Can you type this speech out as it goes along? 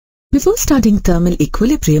Before studying thermal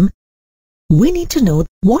equilibrium, we need to know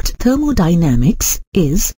what thermodynamics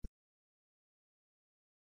is.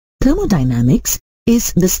 Thermodynamics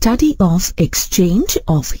is the study of exchange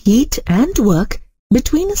of heat and work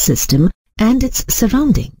between a system and its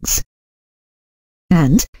surroundings,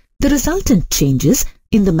 and the resultant changes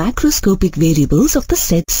in the macroscopic variables of the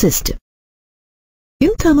said system.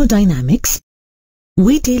 In thermodynamics,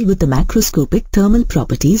 we deal with the macroscopic thermal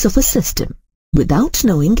properties of a system without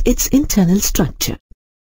knowing its internal structure.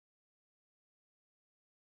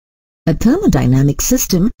 A thermodynamic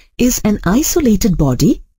system is an isolated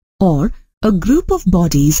body or a group of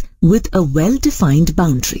bodies with a well-defined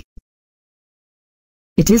boundary.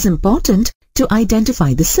 It is important to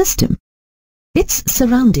identify the system, its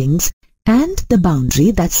surroundings, and the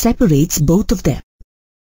boundary that separates both of them.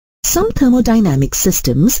 Some thermodynamic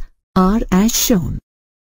systems are as shown.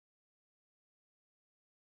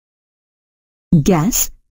 Gas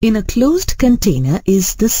in a closed container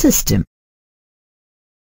is the system.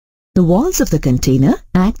 The walls of the container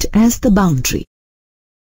act as the boundary.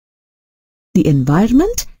 The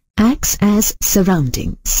environment acts as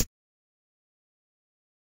surroundings.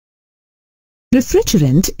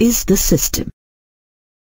 Refrigerant is the system.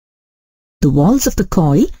 The walls of the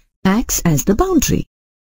coil acts as the boundary.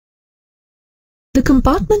 The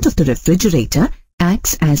compartment of the refrigerator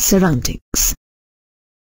acts as surroundings.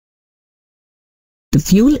 The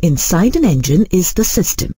fuel inside an engine is the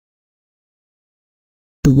system.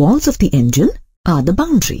 The walls of the engine are the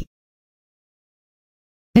boundary.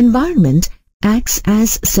 Environment acts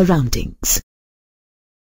as surroundings.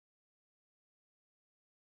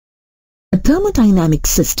 A thermodynamic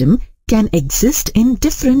system can exist in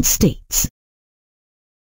different states.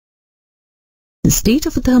 The state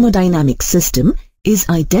of a thermodynamic system is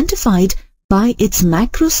identified by its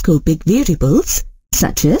macroscopic variables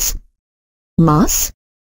such as mass,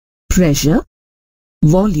 pressure,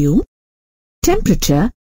 volume,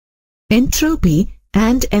 temperature, entropy,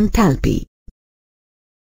 and enthalpy.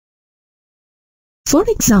 For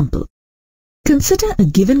example, consider a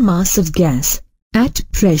given mass of gas at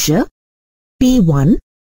pressure P1,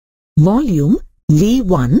 volume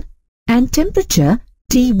V1, and temperature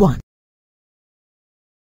T1.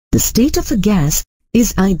 The state of a gas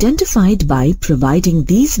is identified by providing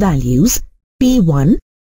these values P1,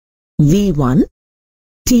 V1,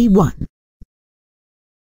 T1.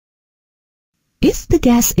 If the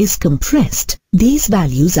gas is compressed, these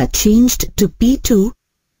values are changed to P2,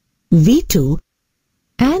 V2,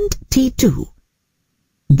 and T2.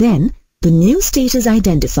 Then the new state is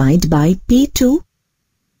identified by P2,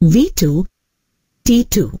 V2,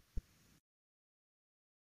 T2.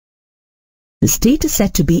 The state is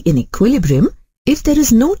said to be in equilibrium if there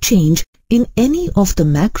is no change in any of the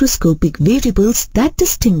macroscopic variables that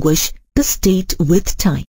distinguish the state with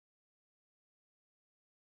time.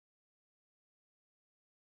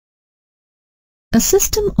 A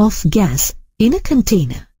system of gas in a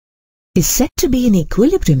container is said to be in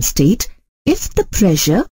equilibrium state if the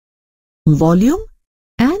pressure, volume,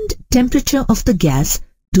 and temperature of the gas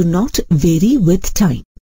do not vary with time.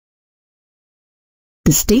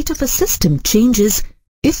 The state of a system changes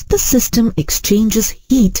if the system exchanges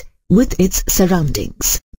heat with its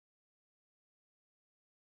surroundings,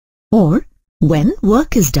 or when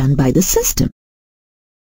work is done by the system,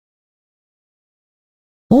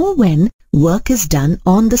 or when work is done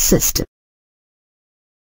on the system.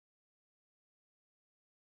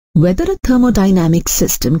 Whether a thermodynamic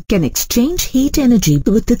system can exchange heat energy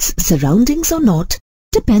with its surroundings or not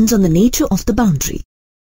depends on the nature of the boundary.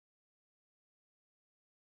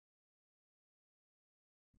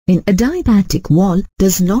 An adiabatic wall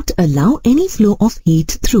does not allow any flow of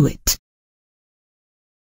heat through it,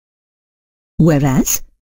 whereas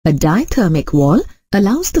a dithermic wall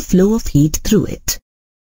allows the flow of heat through it.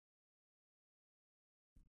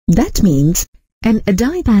 That means an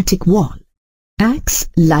adiabatic wall acts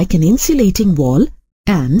like an insulating wall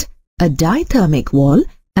and a dithermic wall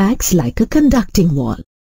acts like a conducting wall.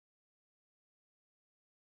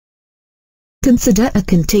 Consider a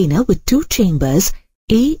container with two chambers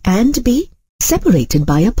A and B separated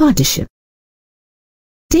by a partition.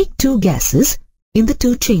 Take two gases in the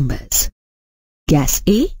two chambers, gas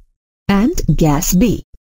A and gas B.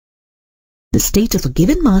 The state of a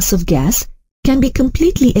given mass of gas can be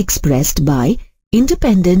completely expressed by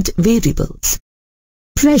independent variables,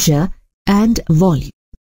 pressure and volume.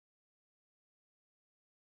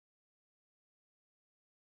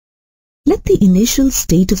 Let the initial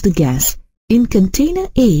state of the gas in container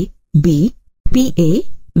A be PA,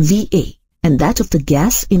 VA, and that of the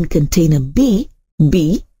gas in container B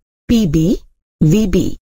be PB,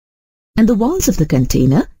 VB, and the walls of the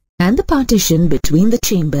container and the partition between the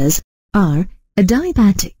chambers are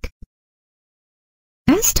adiabatic.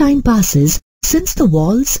 As time passes, since the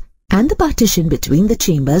walls and the partition between the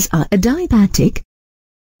chambers are adiabatic,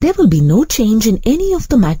 there will be no change in any of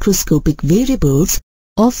the macroscopic variables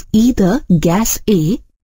of either gas A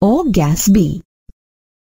or gas B.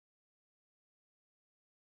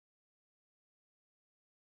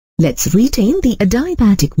 Let's retain the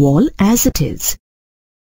adiabatic wall as it is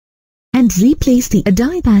and replace the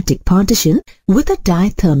adiabatic partition with a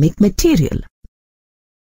diathermic material.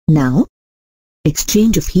 Now,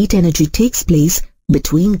 exchange of heat energy takes place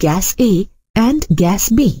between gas A and gas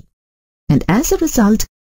B, and as a result,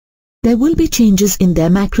 there will be changes in their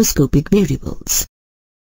macroscopic variables.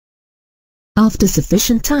 After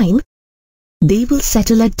sufficient time, they will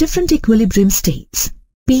settle at different equilibrium states,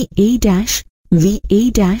 PA',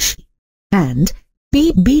 VA' and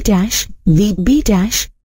PB', VB',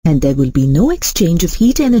 and there will be no exchange of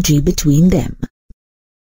heat energy between them.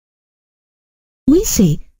 We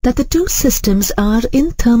say that the two systems are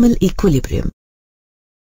in thermal equilibrium.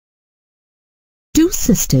 Two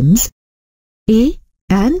systems, A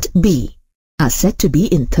and B, are said to be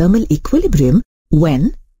in thermal equilibrium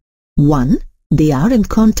when 1. They are in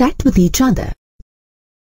contact with each other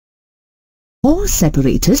or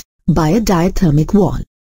separated by a diathermic wall,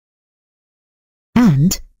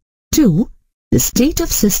 and 2. The state of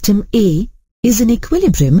system A is in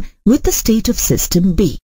equilibrium with the state of system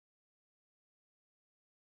B.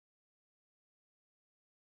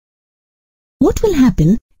 What will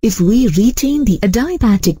happen if we retain the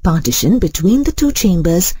adiabatic partition between the two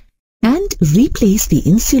chambers and replace the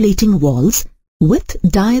insulating walls with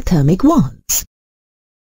diathermic walls?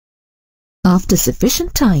 After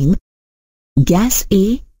sufficient time, gas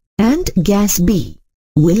A and gas B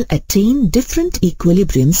will attain different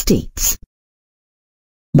equilibrium states.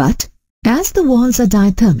 But as the walls are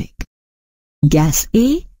diathermic, gas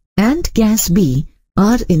A and gas B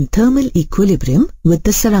are in thermal equilibrium with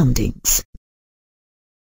the surroundings.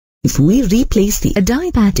 If we replace the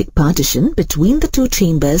adiabatic partition between the two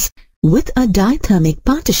chambers with a diathermic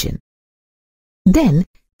partition, then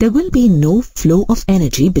there will be no flow of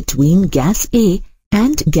energy between gas A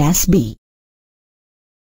and gas B.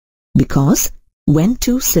 Because when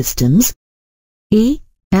two systems, A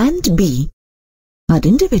and B, are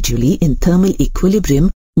individually in thermal equilibrium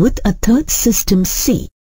with a third system C,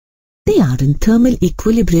 they are in thermal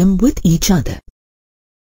equilibrium with each other.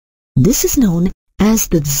 This is known as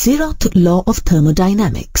the zeroth law of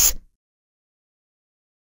thermodynamics.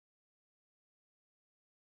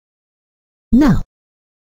 Now,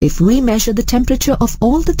 if we measure the temperature of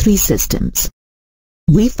all the three systems,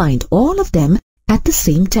 we find all of them at the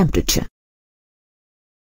same temperature.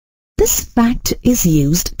 This fact is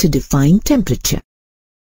used to define temperature.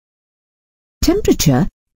 Temperature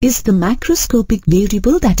is the macroscopic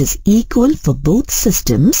variable that is equal for both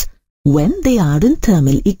systems when they are in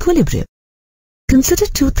thermal equilibrium. Consider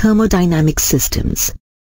two thermodynamic systems,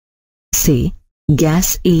 say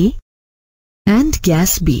gas A and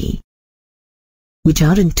gas B, which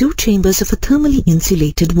are in two chambers of a thermally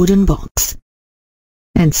insulated wooden box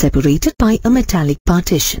and separated by a metallic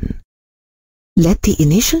partition. Let the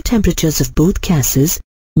initial temperatures of both gases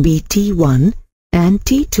be T1 and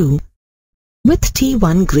T2, with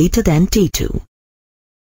T1 greater than T2.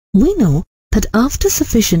 We know that after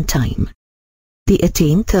sufficient time, they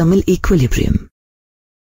attain thermal equilibrium.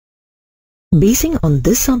 Basing on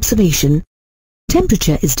this observation,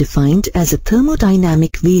 temperature is defined as a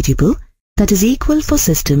thermodynamic variable that is equal for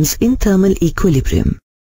systems in thermal equilibrium.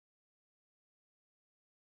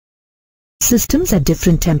 Systems at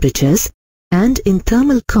different temperatures and in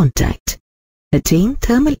thermal contact attain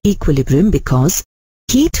thermal equilibrium because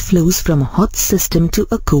heat flows from a hot system to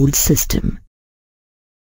a cold system.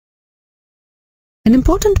 An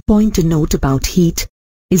important point to note about heat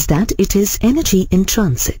is that it is energy in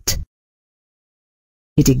transit.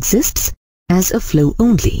 It exists as a flow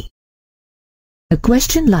only. A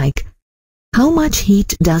question like, how much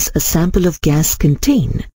heat does a sample of gas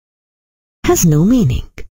contain, has no meaning.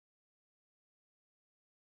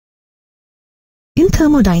 In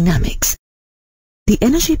thermodynamics, the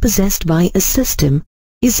energy possessed by a system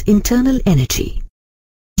is internal energy,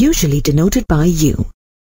 usually denoted by U.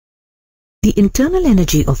 The internal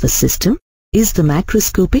energy of a system is the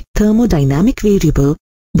macroscopic thermodynamic variable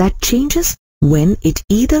that changes when it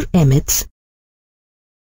either emits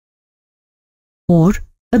or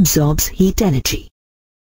absorbs heat energy.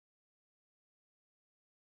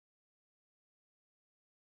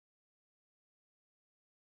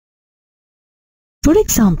 For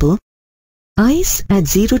example, ice at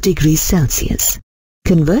 0 degrees Celsius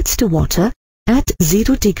converts to water at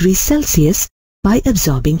 0 degrees Celsius by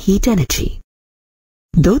absorbing heat energy.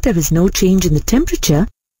 Though there is no change in the temperature,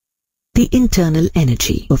 the internal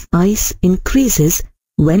energy of ice increases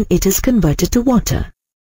when it is converted to water.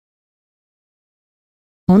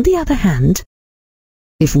 On the other hand,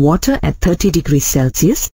 if water at 30 degrees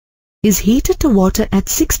Celsius is heated to water at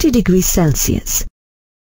 60 degrees Celsius,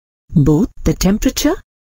 both the temperature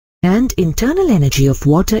and internal energy of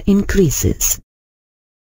water increases.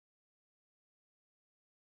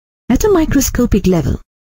 At a microscopic level,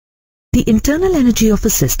 the internal energy of a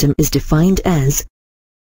system is defined as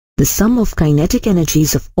the sum of kinetic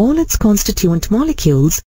energies of all its constituent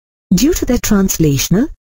molecules due to their translational,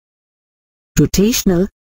 rotational,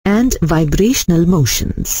 and vibrational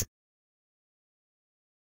motions,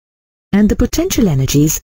 and the potential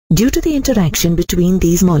energies due to the interaction between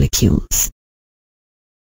these molecules.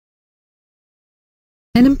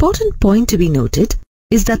 An important point to be noted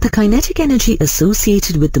is that the kinetic energy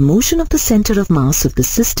associated with the motion of the center of mass of the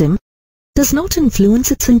system does not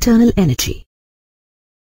influence its internal energy.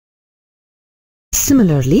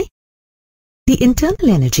 Similarly, the internal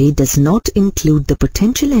energy does not include the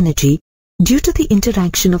potential energy due to the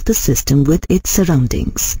interaction of the system with its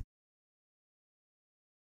surroundings.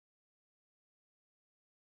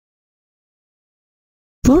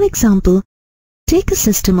 For example, take a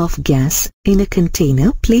system of gas in a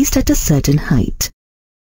container placed at a certain height.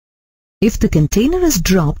 If the container is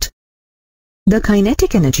dropped, the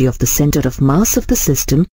kinetic energy of the center of mass of the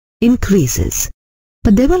system increases,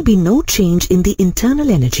 but there will be no change in the internal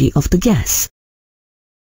energy of the gas.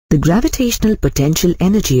 The gravitational potential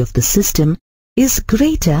energy of the system is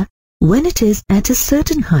greater when it is at a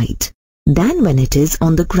certain height than when it is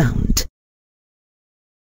on the ground.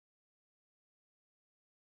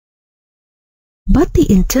 But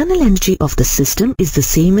the internal energy of the system is the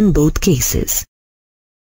same in both cases.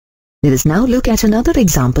 Let us now look at another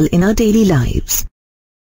example in our daily lives.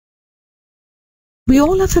 We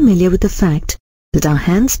all are familiar with the fact that our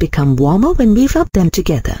hands become warmer when we rub them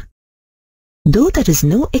together. Though there is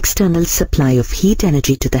no external supply of heat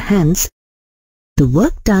energy to the hands, the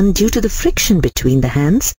work done due to the friction between the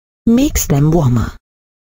hands makes them warmer.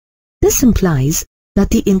 This implies that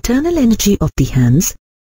the internal energy of the hands,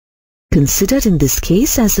 considered in this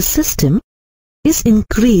case as a system, is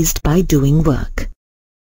increased by doing work.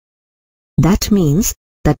 That means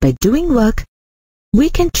that by doing work, we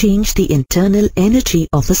can change the internal energy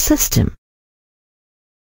of a system.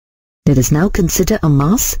 Let us now consider a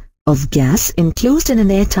mass of gas enclosed in an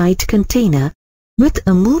airtight container with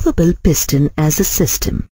a movable piston as a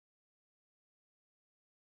system.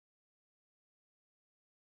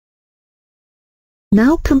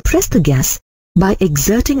 Now compress the gas by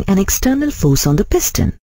exerting an external force on the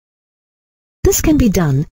piston. This can be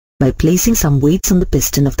done by placing some weights on the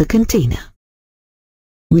piston of the container.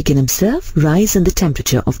 We can observe rise in the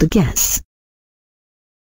temperature of the gas.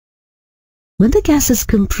 When the gas is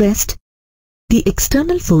compressed, the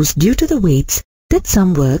external force due to the weights did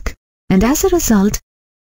some work, and as a result,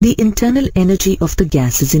 the internal energy of the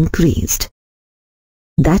gas is increased.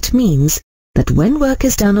 That means that when work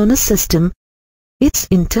is done on a system, its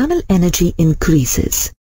internal energy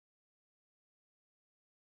increases.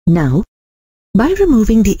 Now, by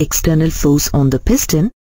removing the external force on the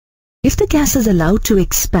piston, if the gas is allowed to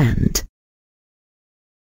expand,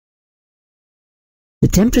 the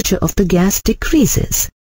temperature of the gas decreases,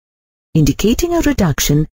 indicating a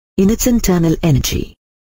reduction in its internal energy.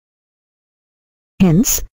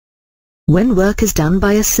 Hence, when work is done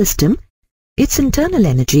by a system, its internal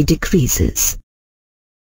energy decreases.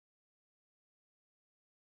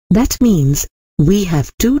 That means we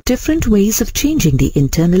have two different ways of changing the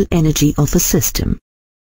internal energy of a system.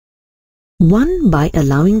 One by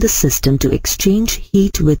allowing the system to exchange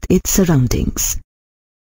heat with its surroundings,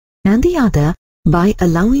 and the other by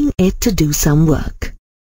allowing it to do some work.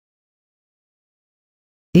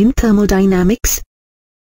 In thermodynamics,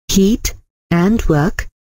 heat and work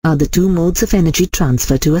are the two modes of energy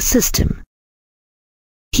transfer to a system.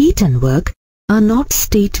 Heat and work are not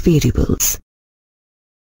state variables.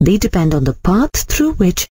 They depend on the path through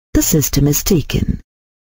which the system is taken.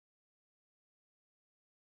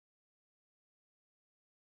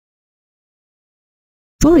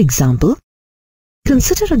 For example,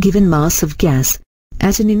 consider a given mass of gas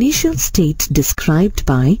at an initial state described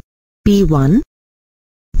by P1,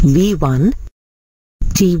 V1,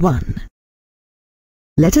 T1.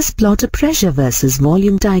 Let us plot a pressure versus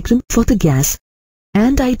volume diagram for the gas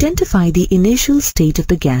and identify the initial state of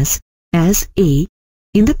the gas as A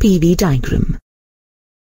in the PV diagram.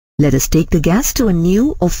 Let us take the gas to a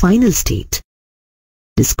new or final state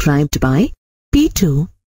described by P2,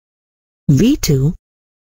 V2,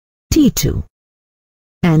 T2,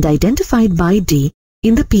 and identified by D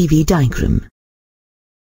in the PV diagram.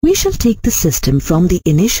 We shall take the system from the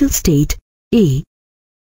initial state A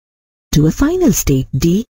to a final state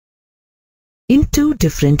D in two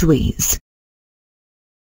different ways.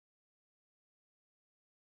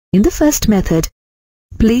 In the first method,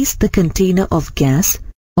 place the container of gas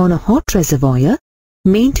on a hot reservoir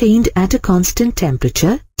maintained at a constant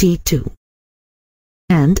temperature T2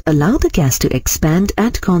 and allow the gas to expand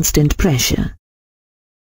at constant pressure.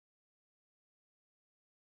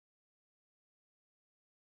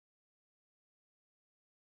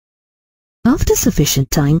 After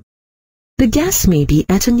sufficient time, the gas may be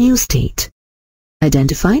at a new state,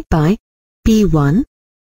 identified by P1,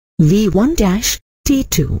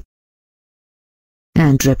 V1-T2,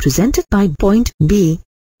 and represented by point B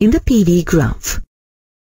in the PV graph.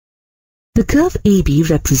 The curve AB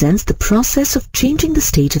represents the process of changing the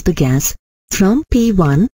state of the gas from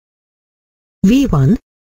P1, V1,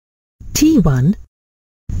 T1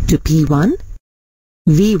 to P1,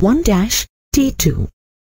 V1-T2.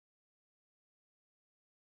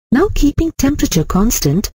 Now, keeping temperature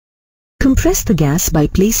constant, compress the gas by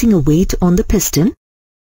placing a weight on the piston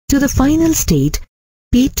to the final state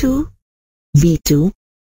P2, V2,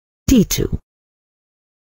 T2.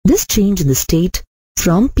 This change in the state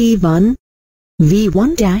from P1,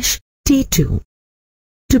 V1-T2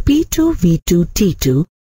 to P2, V2, T2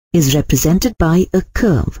 is represented by a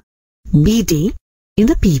curve BD in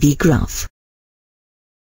the PV graph.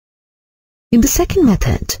 In the second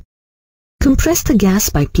method, compress the gas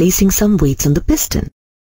by placing some weights on the piston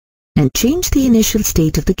and change the initial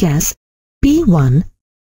state of the gas P1,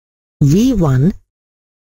 V1,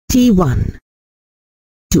 T1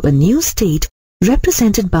 to a new state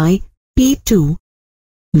represented by P2,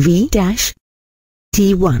 V-T1.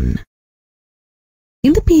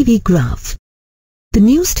 In the PV graph, the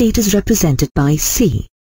new state is represented by C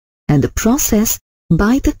and the process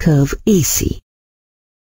by the curve AC.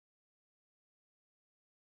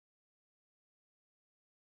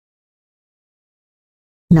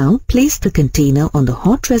 Now place the container on the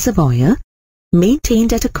hot reservoir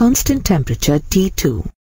maintained at a constant temperature T2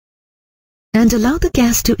 and allow the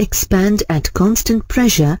gas to expand at constant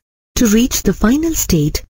pressure to reach the final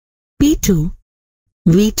state P2,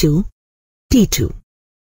 V2, T2.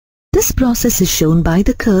 This process is shown by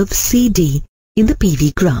the curve CD in the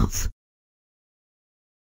PV graph.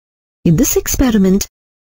 In this experiment,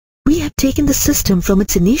 we have taken the system from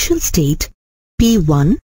its initial state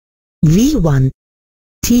P1, V1,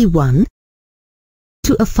 T1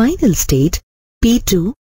 to a final state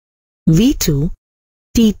P2, V2,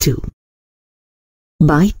 T2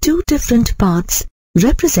 by two different paths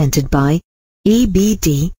represented by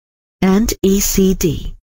ABD and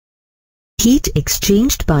ACD. Heat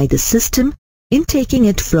exchanged by the system in taking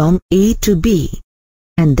it from A to B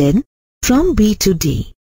and then from B to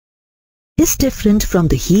D is different from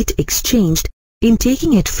the heat exchanged in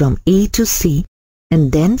taking it from A to C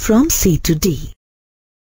and then from C to D.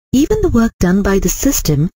 Even the work done by the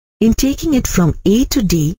system in taking it from A to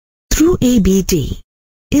D through ABD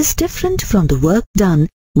is different from the work done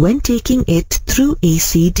when taking it through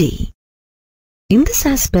ACD. In this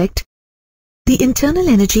aspect, the internal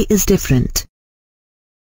energy is different.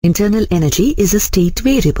 Internal energy is a state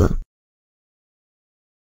variable.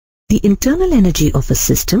 The internal energy of a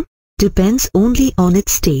system depends only on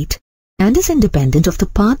its state and is independent of the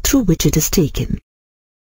path through which it is taken.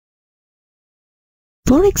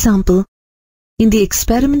 For example, in the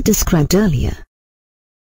experiment described earlier,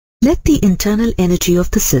 let the internal energy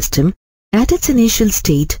of the system at its initial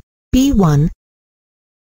state P1,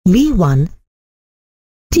 V1,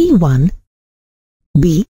 T1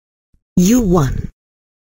 be U1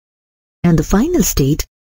 and the final state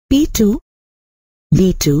P2,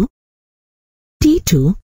 V2,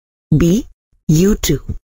 T2 be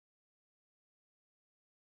U2.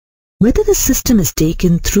 Whether the system is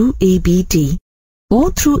taken through ABD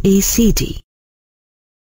or through ACD,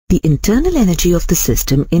 the internal energy of the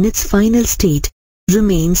system in its final state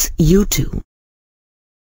remains U2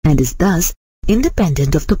 and is thus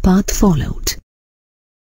independent of the path followed.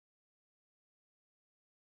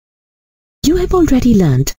 You have already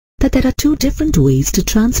learnt that there are two different ways to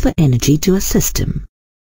transfer energy to a system.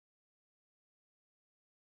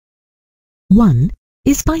 One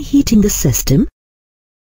is by heating the system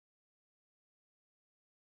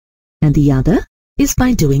and the other is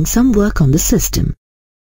by doing some work on the system.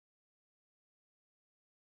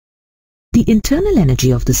 The internal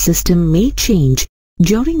energy of the system may change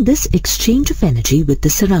during this exchange of energy with the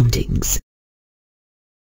surroundings.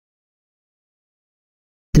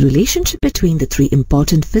 The relationship between the three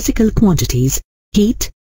important physical quantities, heat,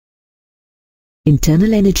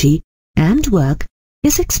 internal energy, and work,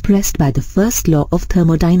 is expressed by the first law of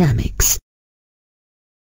thermodynamics.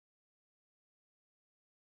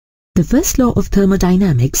 The first law of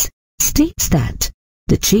thermodynamics states that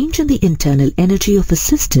the change in the internal energy of a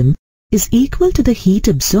system is equal to the heat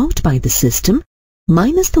absorbed by the system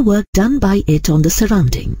minus the work done by it on the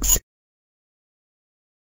surroundings.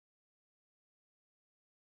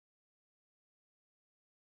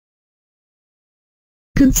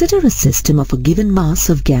 Consider a system of a given mass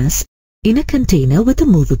of gas in a container with a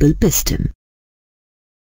movable piston.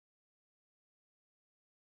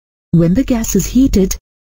 When the gas is heated,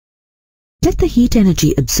 let the heat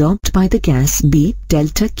energy absorbed by the gas be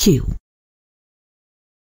delta Q,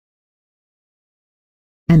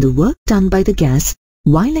 and the work done by the gas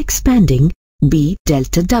while expanding be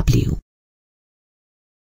delta W.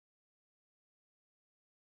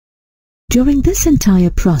 During this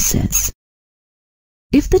entire process,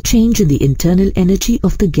 if the change in the internal energy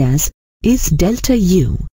of the gas is delta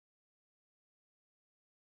U,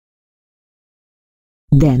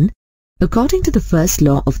 then, according to the first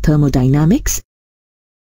law of thermodynamics,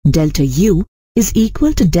 delta U is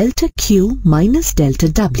equal to delta Q minus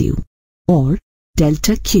delta W, or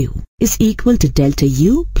delta Q is equal to delta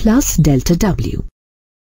U plus delta W.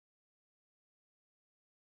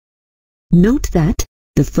 Note that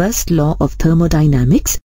the first law of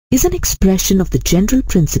thermodynamics is an expression of the general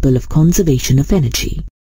principle of conservation of energy.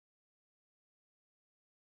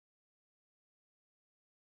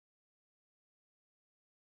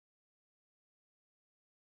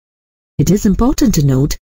 It is important to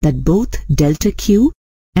note that both delta Q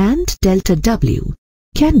and delta W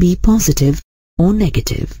can be positive or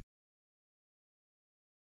negative.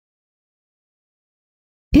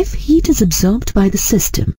 If heat is absorbed by the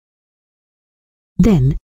system,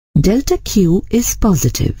 then delta Q is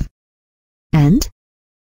positive, and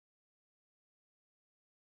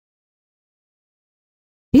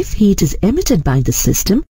if heat is emitted by the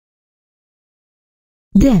system,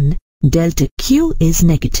 then delta Q is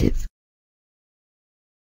negative.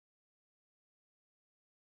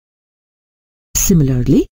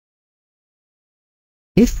 Similarly,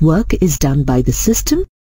 if work is done by the system,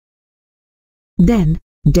 then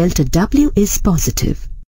delta W is positive,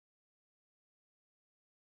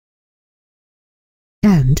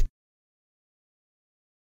 and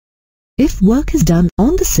if work is done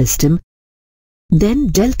on the system, then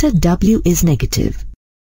delta W is negative.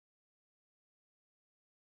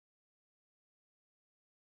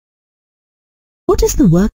 What is the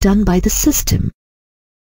work done by the system?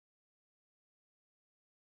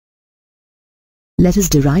 Let us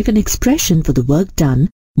derive an expression for the work done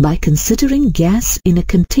by considering gas in a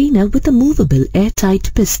container with a movable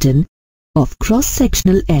airtight piston of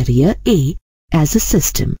cross-sectional area A as a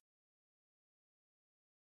system.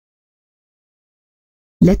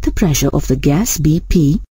 Let the pressure of the gas be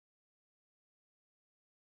P.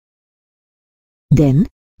 Then,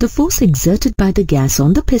 the force exerted by the gas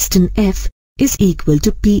on the piston F is equal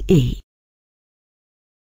to PA.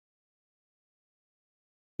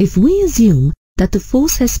 If we assume that the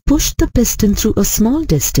force has pushed the piston through a small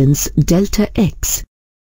distance delta X,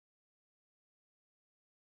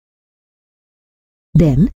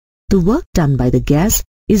 then the work done by the gas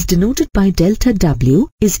is denoted by delta W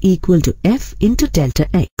is equal to F into delta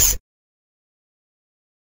X,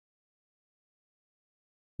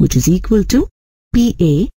 which is equal to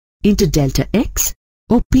PA into delta X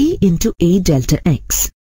or P into A delta X.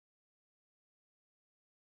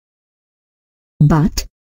 But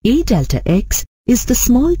A delta X is the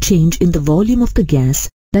small change in the volume of the gas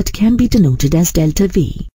that can be denoted as delta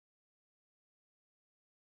V.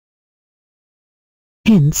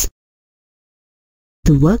 Hence,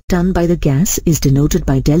 the work done by the gas is denoted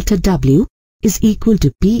by delta W is equal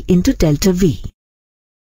to P into delta V.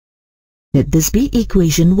 Let this be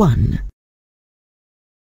equation 1.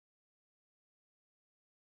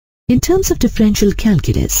 In terms of differential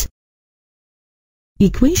calculus,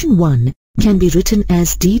 equation 1 can be written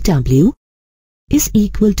as dW is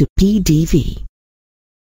equal to P dV.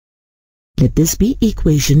 Let this be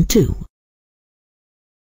equation 2.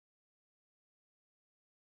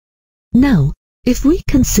 Now, if we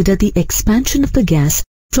consider the expansion of the gas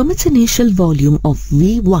from its initial volume of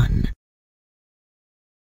V1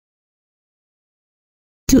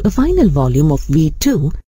 to a final volume of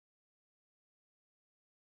V2,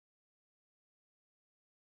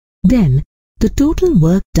 then the total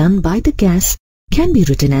work done by the gas can be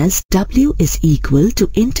written as W is equal to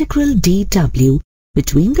integral dW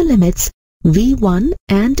between the limits V1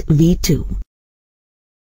 and V2.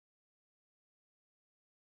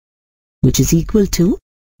 which is equal to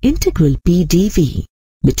integral P dV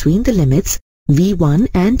between the limits V1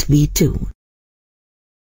 and V2.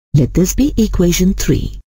 Let this be equation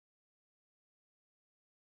 3.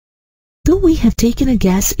 Though we have taken a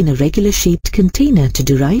gas in a regular shaped container to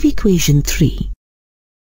derive equation 3,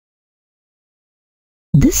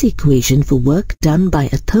 this equation for work done by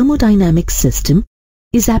a thermodynamic system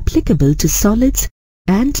is applicable to solids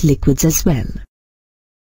and liquids as well.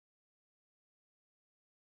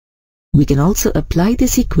 We can also apply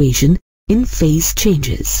this equation in phase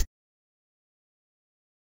changes.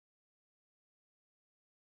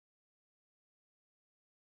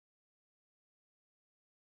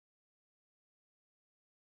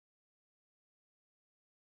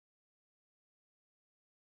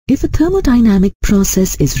 If a thermodynamic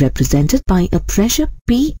process is represented by a pressure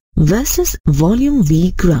P versus volume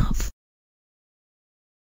V graph,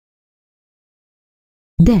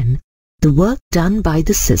 then the work done by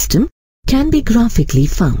the system can be graphically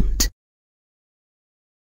found.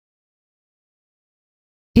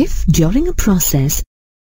 If during a process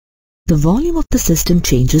the volume of the system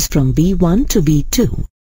changes from V1 to V2,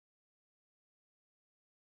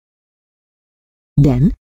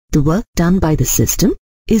 then the work done by the system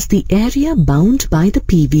is the area bound by the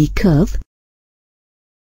PV curve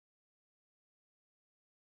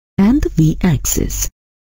and the V-axis.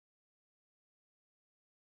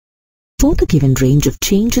 For the given range of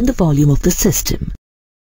change in the volume of the system,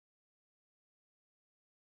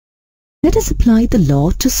 let us apply the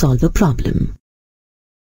law to solve a problem.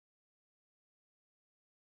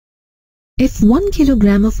 If 1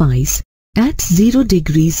 kilogram of ice at 0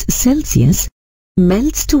 degrees Celsius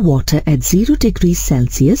melts to water at 0 degrees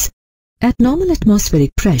Celsius at normal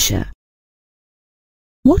atmospheric pressure,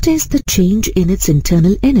 what is the change in its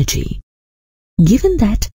internal energy? Given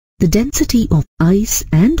that the density of ice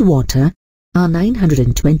and water are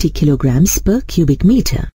 920 kilograms per cubic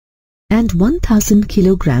meter and 1000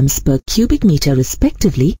 kilograms per cubic meter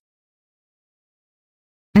respectively,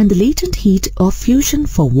 and the latent heat of fusion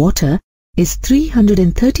for water is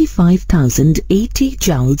 335,080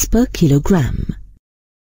 joules per kilogram.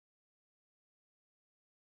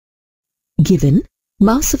 Given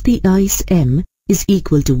mass of the ice m is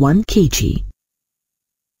equal to 1 kg,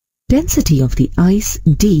 density of the ice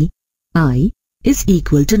d I is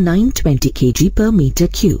equal to 920 kg per meter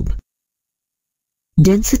cube.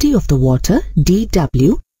 Density of the water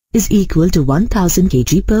dW is equal to 1000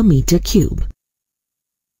 kg per meter cube.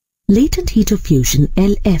 Latent heat of fusion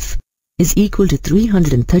LF is equal to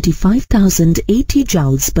 335,080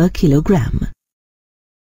 joules per kilogram.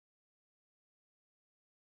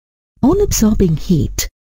 On absorbing heat,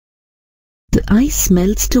 the ice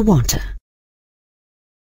melts to water.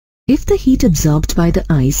 If the heat absorbed by the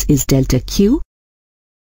ice is delta Q,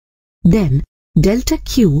 then delta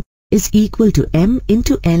Q is equal to M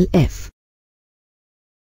into LF,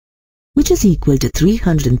 which is equal to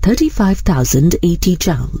 335,080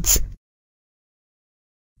 joules.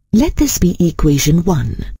 Let this be equation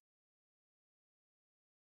 1.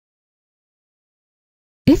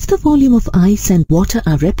 If the volume of ice and water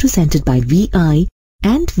are represented by VI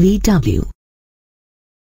and VW,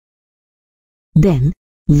 then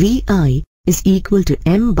VI is equal to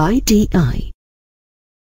M by DI,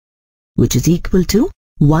 which is equal to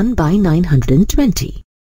 1 by 920,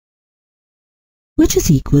 which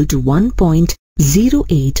is equal to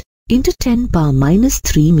 1.08 into 10 power minus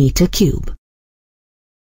 3 meter cube.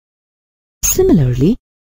 Similarly,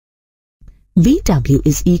 VW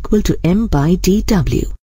is equal to M by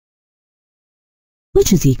dW,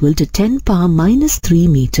 which is equal to 10 power minus 3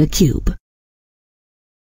 meter cube.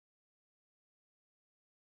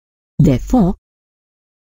 Therefore,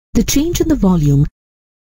 the change in the volume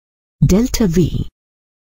delta V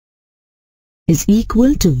is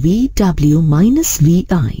equal to VW minus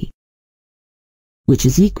VI, which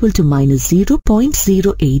is equal to minus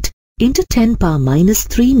 0.08 into 10 power minus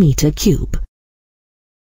 3 meter cube.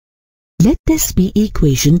 Let this be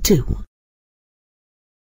equation 2.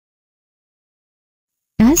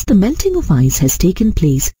 As the melting of ice has taken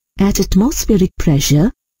place at atmospheric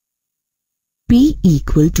pressure P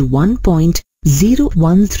equal to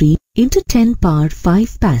 1.013 into 10 power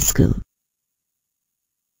 5 Pascal,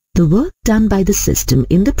 the work done by the system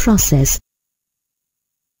in the process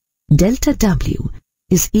delta W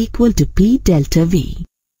is equal to P delta V,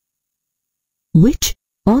 which,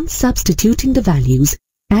 on substituting the values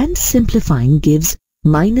and simplifying, gives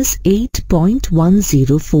minus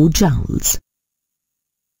 8.104 joules.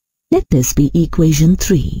 Let this be equation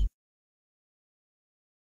 3.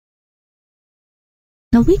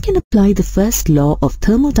 Now we can apply the first law of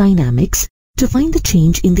thermodynamics to find the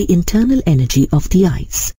change in the internal energy of the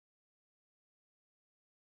ice.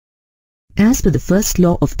 As per the first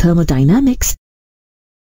law of thermodynamics,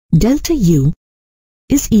 delta U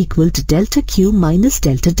is equal to delta Q minus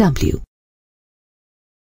delta W.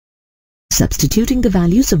 Substituting the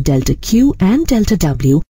values of delta Q and delta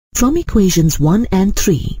W from equations 1 and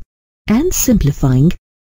 3 and simplifying,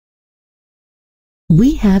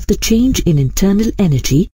 we have the change in internal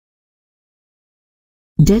energy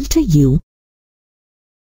delta U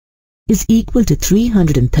is equal to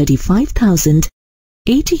 335,088.1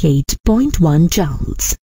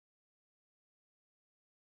 joules.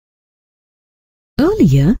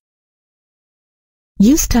 Earlier,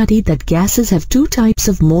 you studied that gases have two types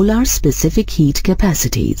of molar specific heat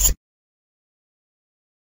capacities.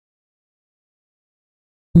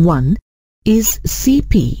 One is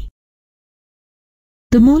Cp,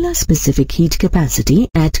 the molar specific heat capacity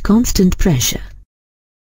at constant pressure,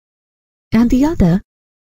 and the other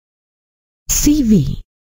Cv,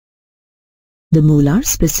 the molar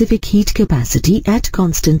specific heat capacity at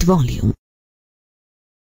constant volume.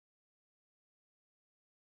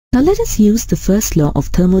 Now let us use the first law of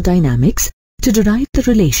thermodynamics to derive the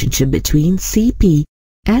relationship between Cp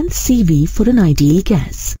and Cv for an ideal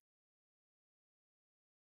gas.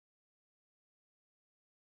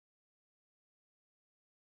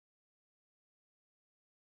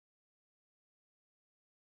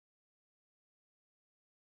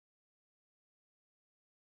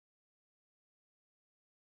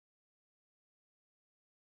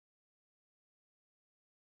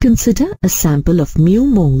 Consider a sample of mu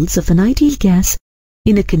moles of an ideal gas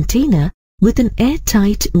in a container with an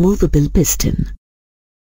airtight movable piston.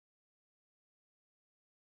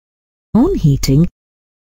 On heating,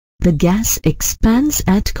 the gas expands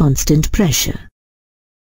at constant pressure.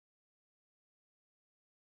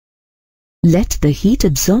 Let the heat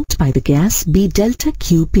absorbed by the gas be delta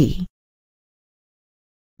Qp,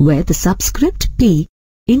 where the subscript P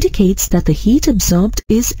indicates that the heat absorbed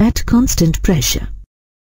is at constant pressure,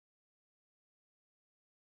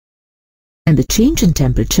 and the change in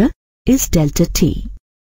temperature is delta T.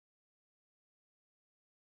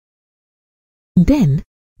 Then,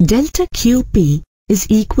 delta Qp is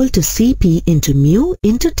equal to Cp into mu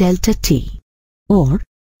into delta T, or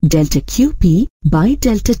delta Qp by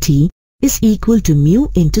delta T is equal to mu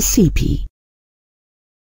into Cp.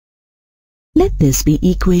 Let this be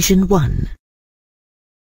equation 1.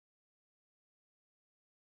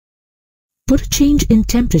 For a change in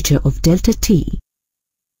temperature of delta T,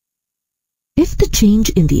 if the change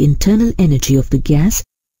in the internal energy of the gas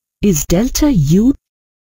is delta U,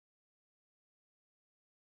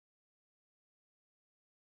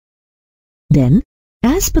 then,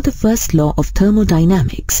 as per the first law of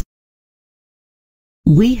thermodynamics,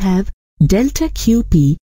 we have delta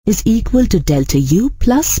Qp is equal to delta U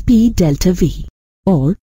plus P delta V,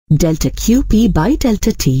 or delta Qp by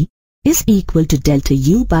delta T is equal to delta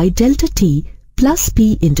U by delta T plus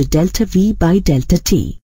P into delta V by delta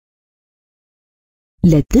T.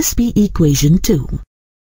 Let this be equation 2.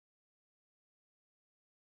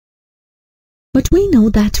 But we know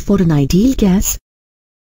that for an ideal gas,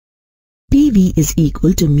 PV is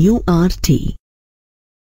equal to mu RT.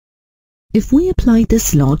 If we apply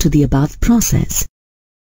this law to the above process,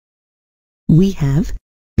 we have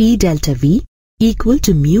P delta V equal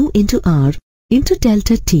to mu into R into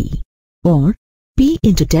delta T, or P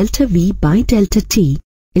into delta V by delta T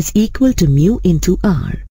is equal to mu into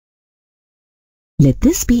R. Let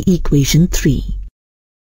this be equation 3.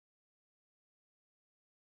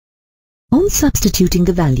 On substituting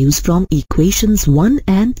the values from equations 1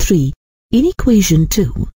 and 3 in equation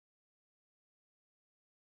 2,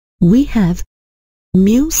 we have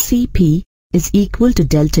mu Cp is equal to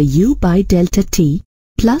delta U by delta T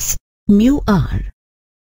plus mu R.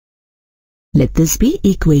 Let this be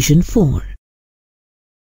equation 4.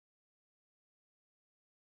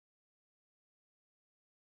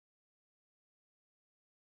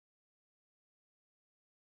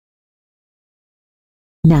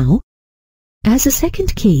 Now, as a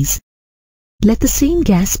second case, let the same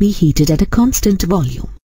gas be heated at a constant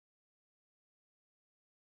volume.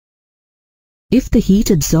 If the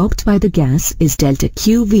heat absorbed by the gas is delta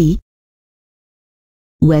QV,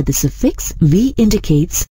 where the suffix V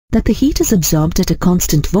indicates that the heat is absorbed at a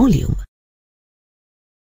constant volume,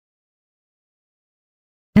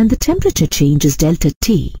 and the temperature change is delta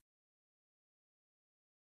T,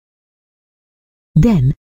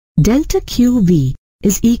 then delta QV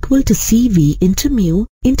is equal to Cv into mu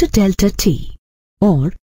into delta T,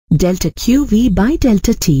 or delta Qv by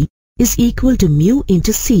delta T is equal to mu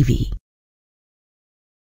into Cv.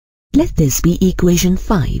 Let this be equation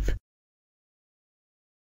 5.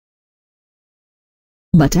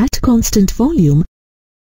 But at constant volume,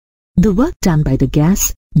 the work done by the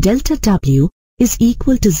gas delta W is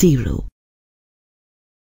equal to 0.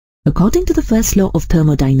 According to the first law of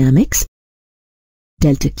thermodynamics,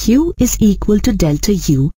 delta Q is equal to delta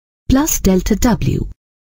U plus delta W.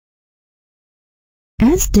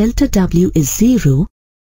 As delta W is 0,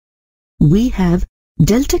 we have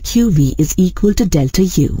delta QV is equal to delta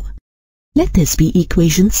U. Let this be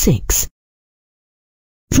equation 6.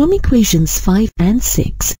 From equations 5 and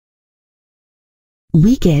 6,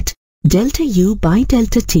 we get delta U by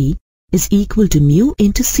delta T is equal to mu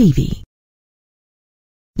into CV.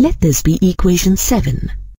 Let this be equation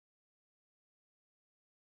 7.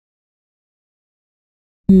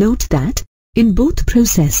 Note that in both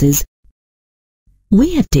processes,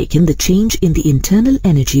 we have taken the change in the internal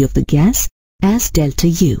energy of the gas as delta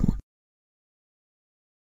U.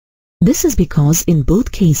 This is because in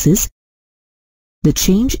both cases, the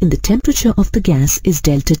change in the temperature of the gas is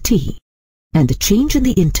delta T, and the change in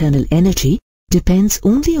the internal energy depends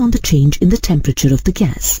only on the change in the temperature of the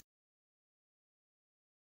gas.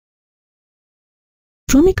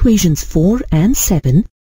 From equations 4 and 7,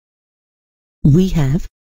 we have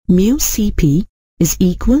mu Cp is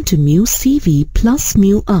equal to mu Cv plus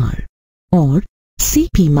mu R, or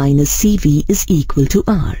Cp minus Cv is equal to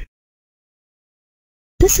R.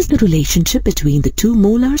 This is the relationship between the two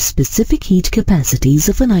molar specific heat capacities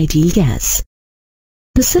of an ideal gas.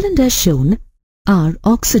 The cylinders shown are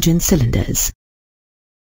oxygen cylinders.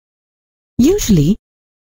 Usually,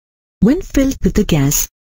 when filled with the gas,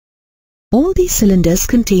 all these cylinders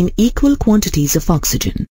contain equal quantities of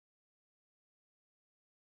oxygen.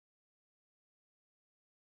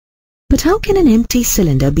 But how can an empty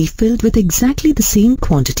cylinder be filled with exactly the same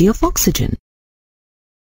quantity of oxygen?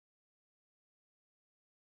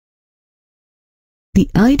 The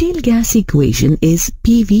ideal gas equation is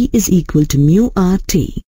PV is equal to mu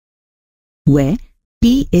RT, where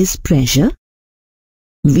P is pressure,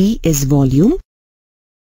 V is volume,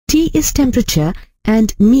 T is temperature,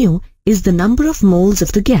 and mu is the number of moles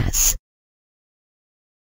of the gas.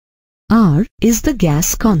 R is the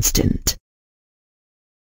gas constant.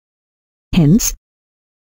 Hence,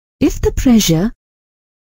 if the pressure,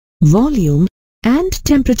 volume, and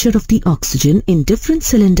temperature of the oxygen in different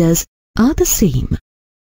cylinders are the same,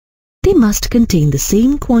 they must contain the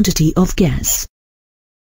same quantity of gas.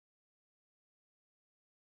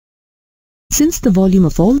 Since the volume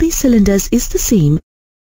of all these cylinders is the same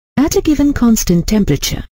at a given constant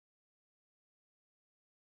temperature,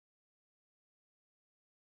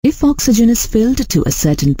 if oxygen is filled to a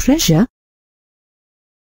certain pressure,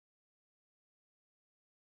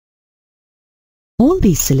 all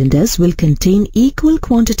these cylinders will contain equal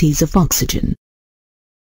quantities of oxygen.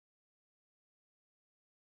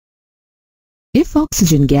 If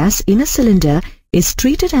oxygen gas in a cylinder is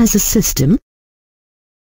treated as a system,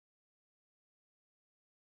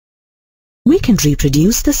 we can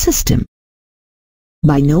reproduce the system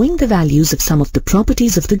by knowing the values of some of the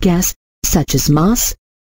properties of the gas, such as mass,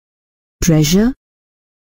 pressure,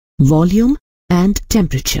 volume, and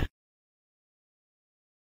temperature.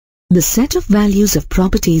 The set of values of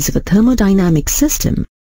properties of a thermodynamic system,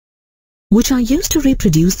 which are used to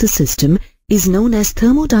reproduce the system, is known as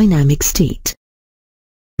thermodynamic state,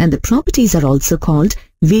 and the properties are also called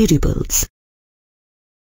variables.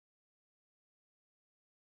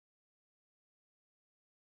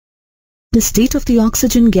 The state of the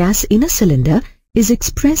oxygen gas in a cylinder is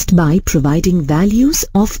expressed by providing values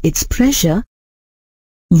of its pressure,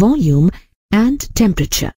 volume, and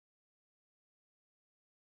temperature.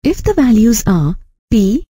 If the values are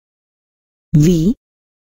P, V,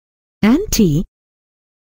 and T,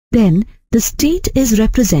 then the state is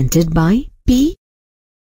represented by P,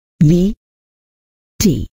 V,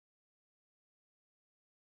 T.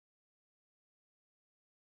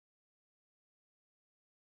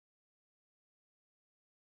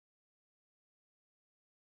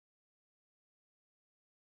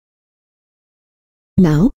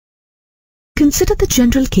 Now, consider the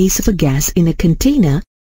general case of a gas in a container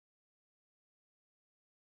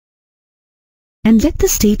and let the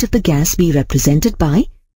state of the gas be represented by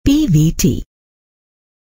PVT.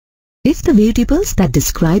 If the variables that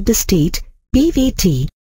describe the state PVT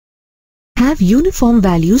have uniform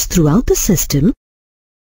values throughout the system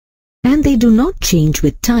and they do not change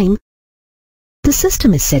with time, the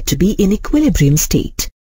system is said to be in equilibrium state.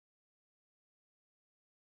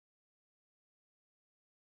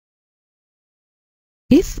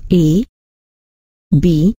 If A,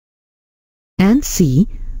 B, and C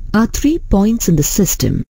are 3 points in the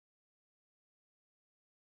system,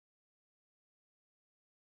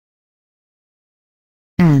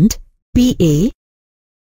 and PA,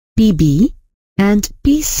 PB, and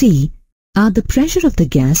Pc are the pressure of the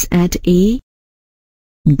gas at A,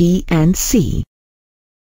 B and C,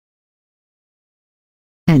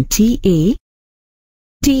 and Ta,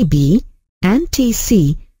 Tb and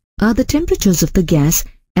Tc are the temperatures of the gas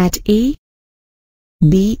at A,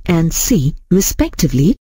 B and C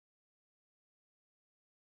respectively,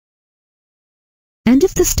 and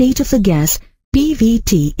if the state of the gas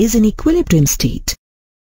PVT is in equilibrium state,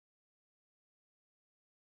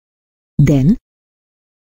 then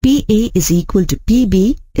Pa is equal to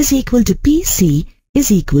Pb is equal to Pc is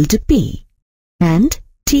equal to P, and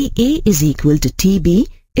Ta is equal to Tb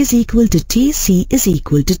is equal to Tc is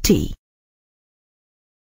equal to T.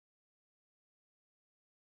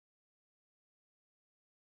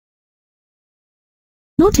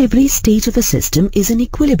 Not every state of a system is an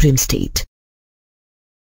equilibrium state.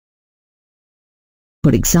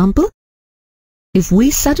 For example, if we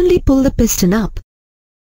suddenly pull the piston up,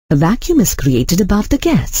 a vacuum is created above the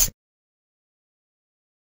gas,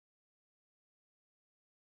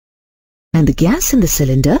 and the gas in the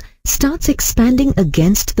cylinder starts expanding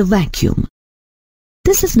against the vacuum.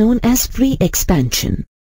 This is known as free expansion.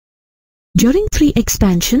 During free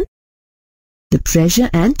expansion, the pressure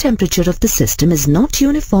and temperature of the system is not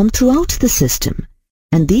uniform throughout the system,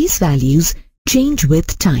 and these values change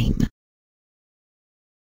with time.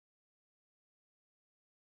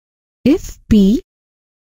 If P,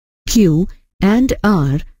 Q and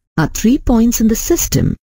R are 3 points in the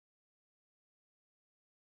system,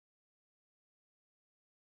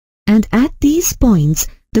 and at these points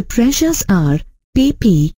the pressures are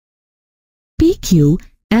Pp, PQ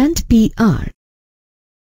and PR,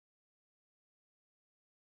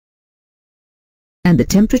 and the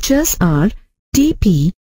temperatures are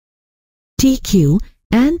Tp, Tq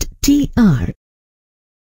and Tr,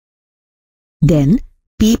 then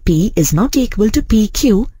Pp is not equal to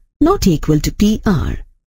PQ, not equal to PR,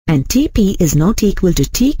 and Tp is not equal to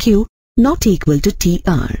Tq, not equal to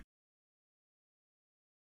Tr.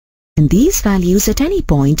 And these values at any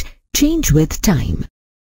point change with time.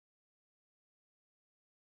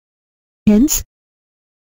 Hence,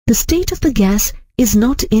 the state of the gas is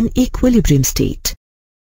not in equilibrium state.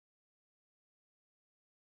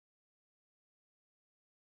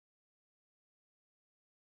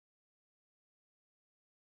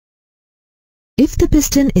 If the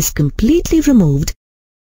piston is completely removed,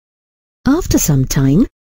 after some time,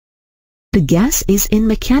 the gas is in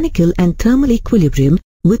mechanical and thermal equilibrium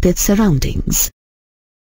with its surroundings.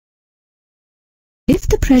 If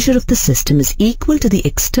the pressure of the system is equal to the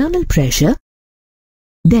external pressure,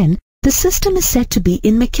 then the system is said to be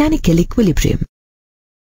in mechanical equilibrium.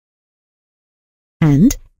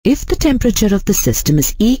 And if the temperature of the system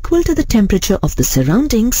is equal to the temperature of the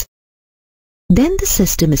surroundings, then the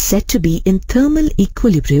system is said to be in thermal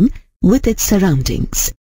equilibrium with its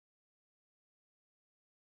surroundings.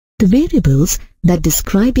 The variables that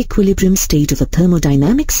describe equilibrium state of a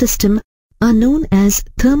thermodynamic system are known as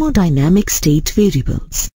thermodynamic state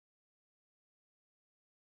variables.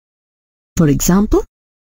 For example,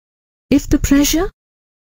 if the pressure,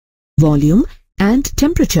 volume and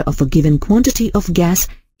temperature of a given quantity of gas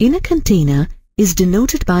in a container is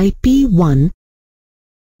denoted by P1,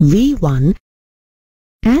 V1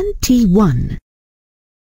 and T1,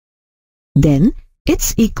 then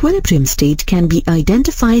its equilibrium state can be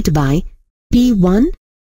identified by P1,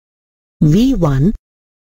 V1,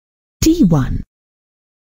 T1,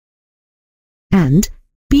 and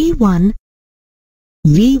P1,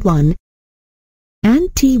 V1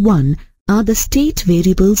 and T1 are the state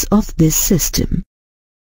variables of this system.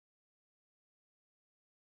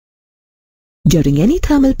 During any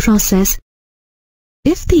thermal process,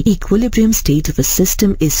 if the equilibrium state of a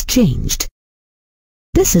system is changed,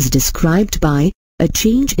 this is described by a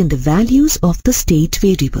change in the values of the state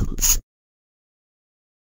variables.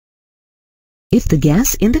 If the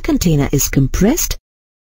gas in the container is compressed,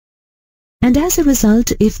 and as a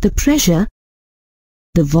result if the pressure,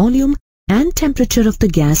 the volume and temperature of the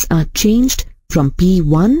gas are changed from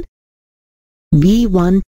P1,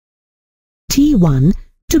 V1, T1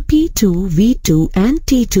 to P2, V2 and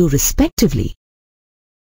T2 respectively,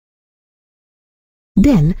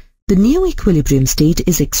 then the new equilibrium state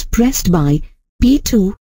is expressed by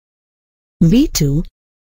P2, V2,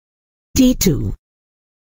 T2.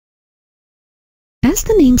 As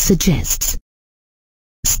the name suggests,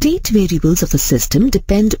 state variables of a system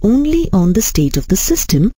depend only on the state of the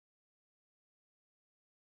system,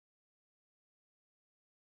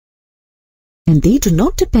 and they do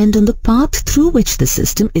not depend on the path through which the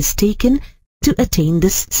system is taken to attain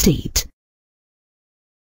this state.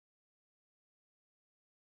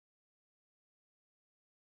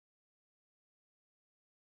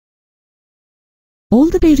 all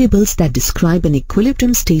the variables that describe an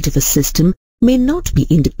equilibrium state of a system may not be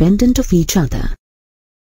independent of each other.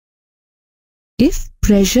 If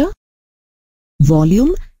pressure,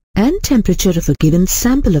 volume, and temperature of a given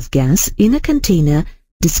sample of gas in a container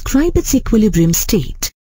describe its equilibrium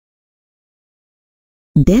state,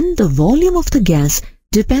 then the volume of the gas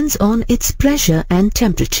depends on its pressure and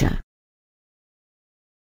temperature.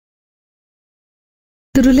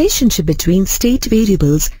 The relationship between state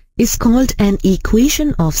variables is called an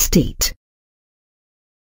equation of state.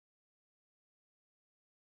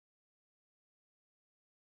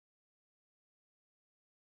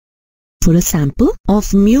 For a sample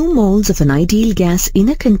of mu moles of an ideal gas in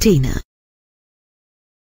a container,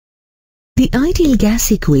 the ideal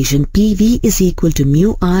gas equation PV is equal to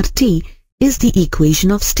mu RT is the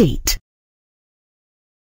equation of state.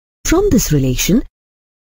 From this relation,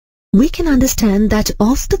 we can understand that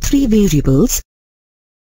of the three variables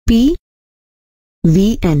P,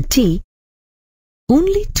 V and T,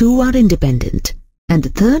 only two are independent and the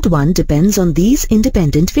third one depends on these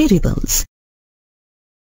independent variables.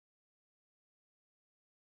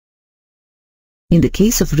 In the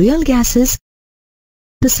case of real gases,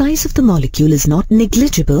 the size of the molecule is not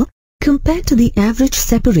negligible compared to the average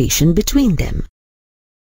separation between them.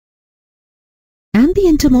 And the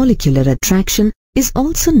intermolecular attraction is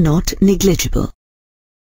also not negligible.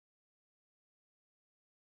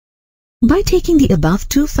 By taking the above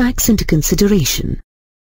two facts into consideration,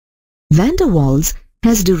 van der Waals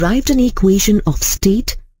has derived an equation of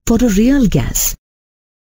state for a real gas,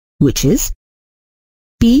 which is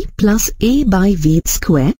P plus A by V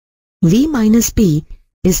square, V minus B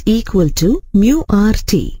is equal to mu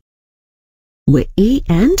RT, where A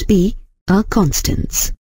and B are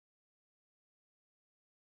constants.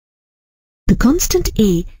 The constant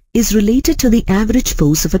A is related to the average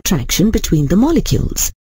force of attraction between the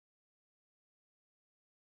molecules,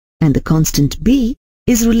 and the constant B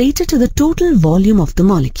is related to the total volume of the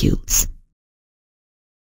molecules.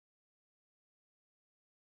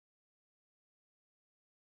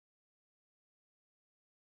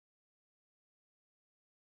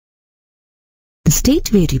 The state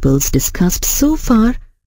variables discussed so far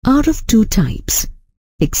are of two types: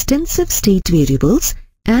 extensive state variables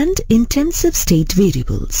and intensive state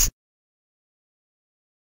variables.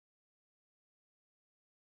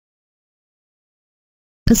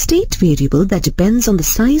 A state variable that depends on the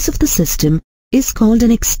size of the system is called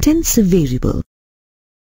an extensive variable.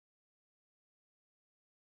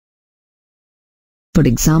 For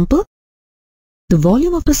example, the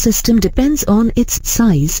volume of a system depends on its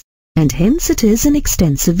size and hence it is an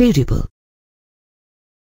extensive variable.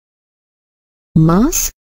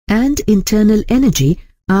 Mass and internal energy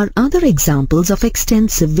are other examples of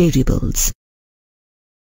extensive variables.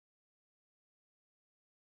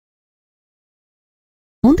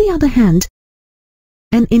 On the other hand,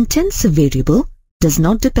 an intensive variable does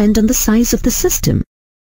not depend on the size of the system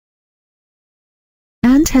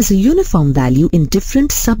and has a uniform value in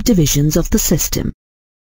different subdivisions of the system.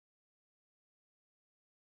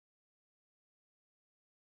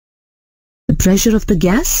 The pressure of the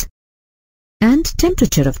gas and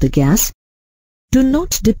temperature of the gas do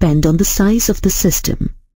not depend on the size of the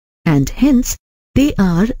system, and hence they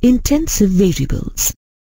are intensive variables.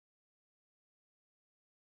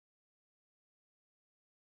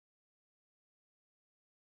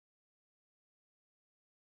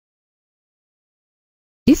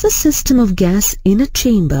 If a system of gas in a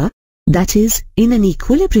chamber, that is, in an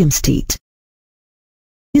equilibrium state,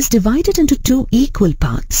 is divided into two equal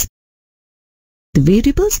parts, the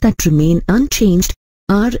variables that remain unchanged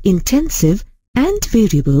are intensive and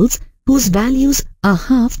variables whose values are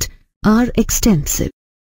halved are extensive.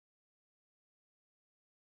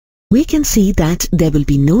 We can see that there will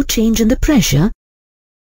be no change in the pressure,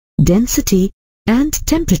 density and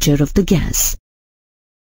temperature of the gas.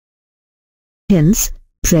 Hence,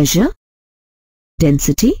 pressure,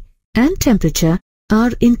 density and temperature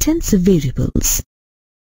are intensive variables.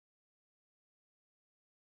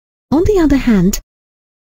 On the other hand,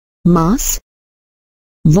 mass,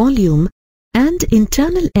 volume and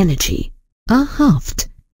internal energy are halved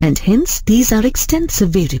and hence these are extensive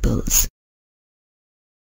variables.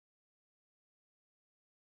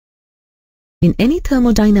 In any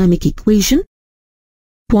thermodynamic equation,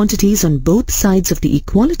 quantities on both sides of the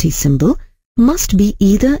equality symbol must be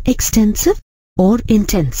either extensive or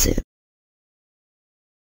intensive.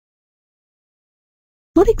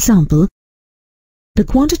 For example, the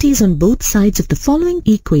quantities on both sides of the following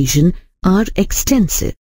equation are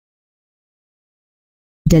extensive.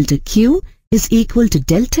 Delta Q is equal to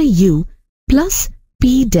delta U plus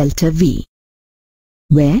P delta V,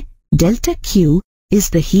 where delta Q is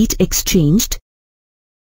the heat exchanged,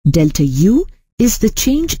 delta U is the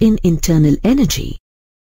change in internal energy,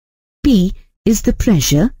 P is the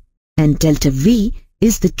pressure, and delta V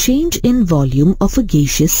is the change in volume of a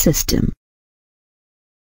gaseous system.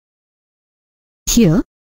 Here,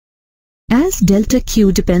 as delta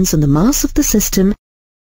Q depends on the mass of the system,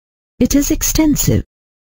 it is extensive,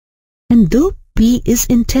 and though P is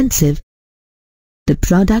intensive, the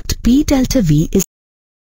product P delta V is.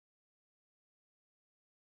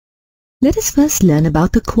 Let us first learn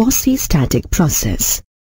about the quasi-static process.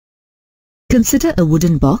 Consider a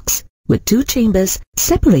wooden box with two chambers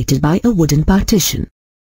separated by a wooden partition.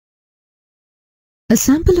 A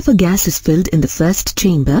sample of a gas is filled in the first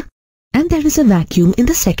chamber, and there is a vacuum in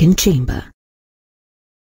the second chamber.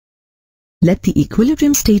 Let the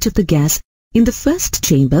equilibrium state of the gas in the first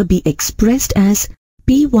chamber be expressed as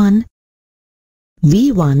P1,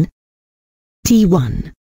 V1,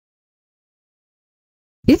 T1.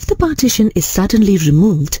 If the partition is suddenly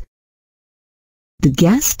removed, the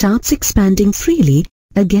gas starts expanding freely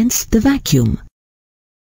against the vacuum.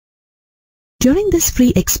 During this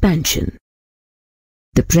free expansion,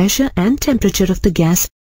 the pressure and temperature of the gas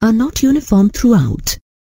are not uniform throughout.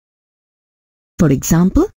 For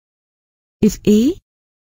example, if A,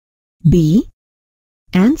 B,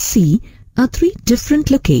 and C are three different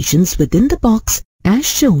locations within the box as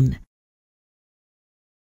shown,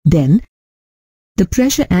 then the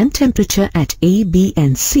pressure and temperature at A, B,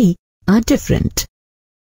 and C are different.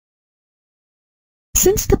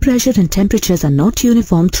 Since the pressure and temperatures are not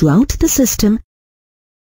uniform throughout the system,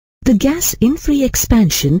 the gas in free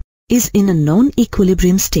expansion is in a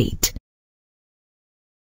non-equilibrium state.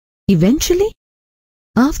 Eventually,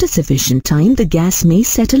 after sufficient time, the gas may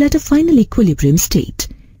settle at a final equilibrium state,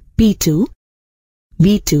 P2,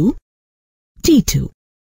 V2, T2.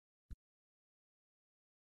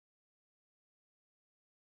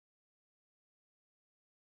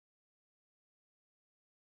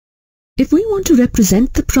 If we want to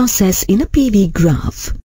represent the process in a PV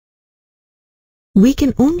graph, we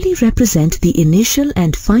can only represent the initial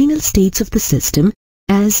and final states of the system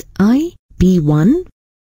as I, P1,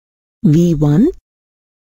 V1,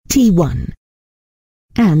 T1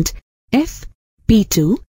 and F,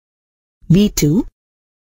 P2, V2,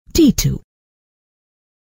 T2.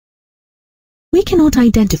 We cannot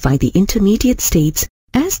identify the intermediate states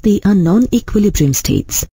as they are non-equilibrium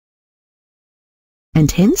states,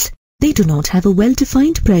 and hence they do not have a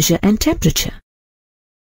well-defined pressure and temperature.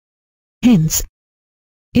 Hence,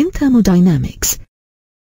 in thermodynamics,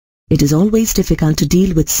 it is always difficult to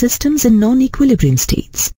deal with systems in non-equilibrium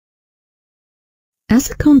states. As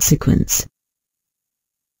a consequence,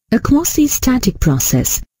 a quasi-static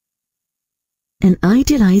process, an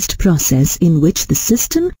idealized process in which the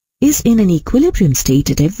system is in an equilibrium state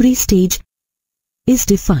at every stage, is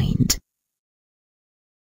defined.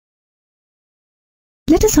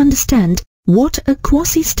 Let us understand what a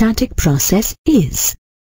quasi-static process is.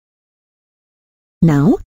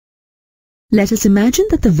 Now, let us imagine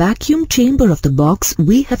that the vacuum chamber of the box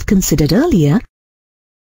we have considered earlier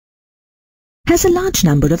has a large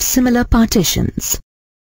number of similar partitions.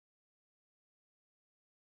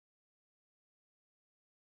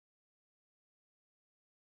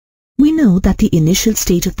 We know that the initial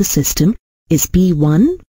state of the system is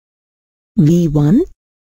P1, V1,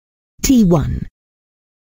 T1.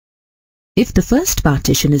 If the first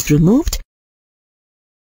partition is removed,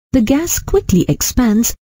 the gas quickly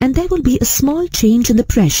expands and there will be a small change in the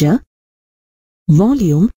pressure,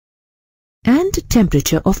 volume, and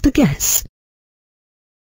temperature of the gas.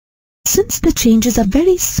 Since the changes are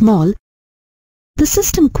very small, the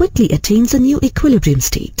system quickly attains a new equilibrium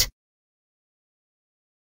state.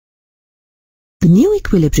 The new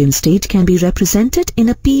equilibrium state can be represented in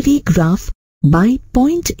a PV graph by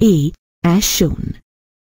point A as shown.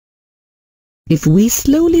 If we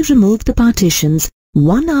slowly remove the partitions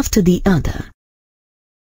one after the other,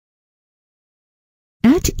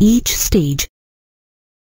 at each stage,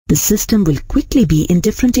 the system will quickly be in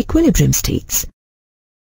different equilibrium states.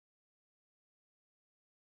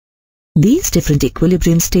 These different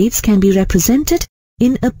equilibrium states can be represented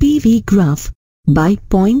in a PV graph by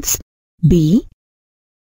points B,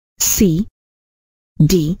 C,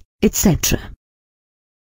 D, etc.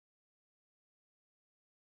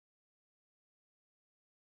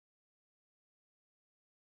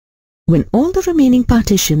 When all the remaining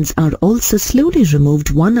partitions are also slowly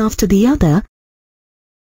removed one after the other,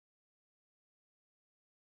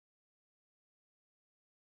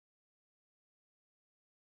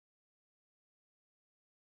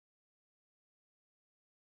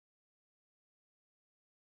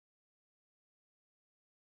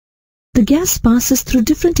 the gas passes through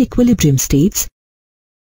different equilibrium states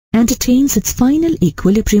and attains its final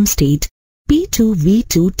equilibrium state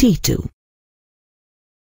P2V2T2.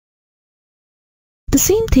 The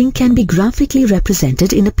same thing can be graphically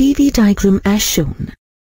represented in a PV diagram as shown.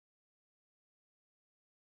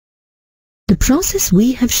 The process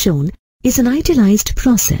we have shown is an idealized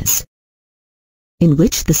process in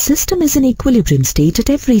which the system is in equilibrium state at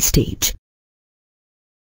every stage.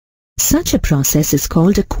 Such a process is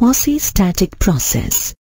called a quasi-static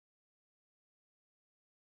process.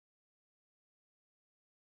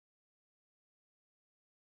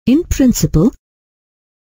 In principle,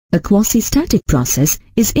 a quasi-static process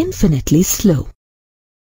is infinitely slow.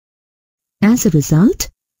 As a result,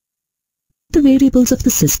 the variables of the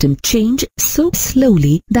system change so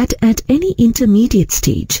slowly that at any intermediate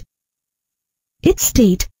stage, its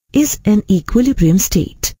state is an equilibrium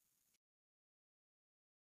state.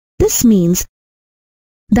 This means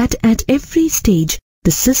that at every stage,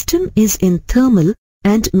 the system is in thermal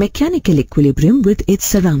and mechanical equilibrium with its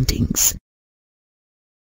surroundings.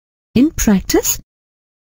 In practice,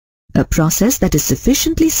 a process that is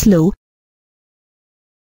sufficiently slow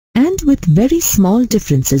and with very small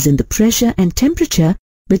differences in the pressure and temperature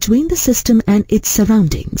between the system and its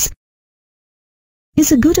surroundings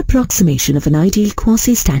is a good approximation of an ideal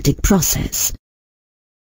quasi-static process.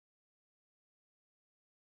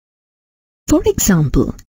 For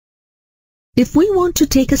example, if we want to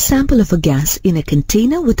take a sample of a gas in a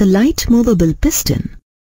container with a light movable piston,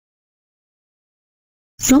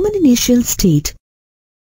 from an initial state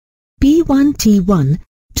P1T1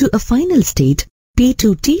 to a final state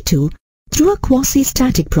P2T2 through a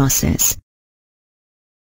quasi-static process,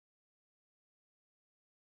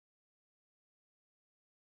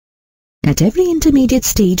 at every intermediate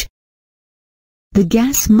stage, the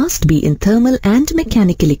gas must be in thermal and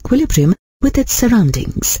mechanical equilibrium with its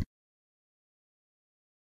surroundings.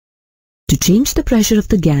 To change the pressure of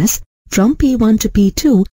the gas from P1 to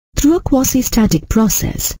P2 through a quasi-static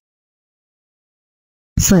process,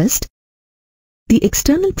 first, the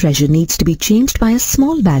external pressure needs to be changed by a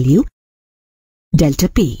small value, delta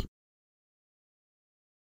P.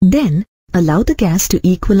 Then, allow the gas to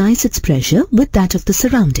equalize its pressure with that of the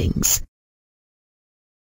surroundings.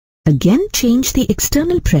 Again, change the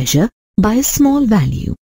external pressure by a small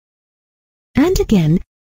value. And again,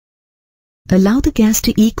 allow the gas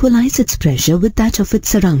to equalize its pressure with that of its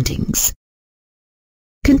surroundings.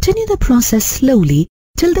 Continue the process slowly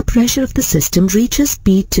till the pressure of the system reaches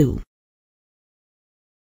P2.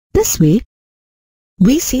 This way,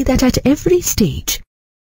 we see that at every stage,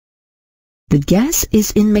 the gas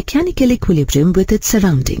is in mechanical equilibrium with its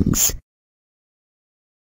surroundings.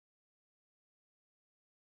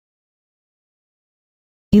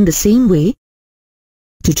 In the same way,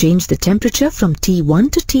 to change the temperature from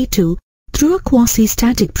T1 to T2 through a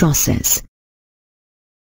quasi-static process,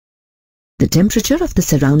 the temperature of the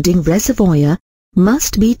surrounding reservoir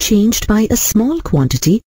must be changed by a small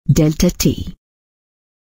quantity, delta T.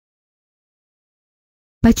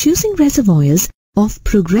 By choosing reservoirs of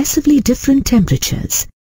progressively different temperatures,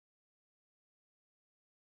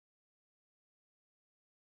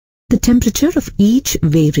 the temperature of each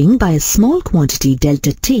varying by a small quantity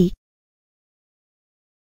delta T,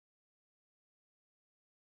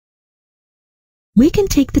 we can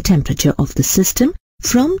take the temperature of the system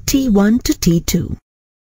from T1 to T2.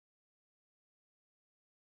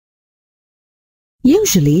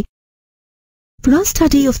 Usually, for our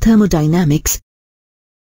study of thermodynamics,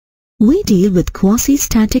 we deal with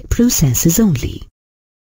quasi-static processes only.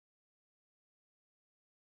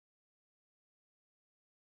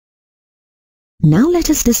 Now let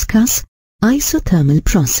us discuss isothermal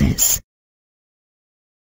process.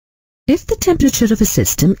 If the temperature of a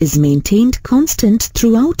system is maintained constant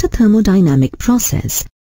throughout a thermodynamic process,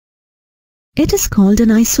 it is called an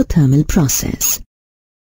isothermal process.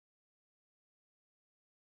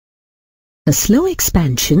 A slow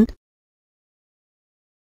expansion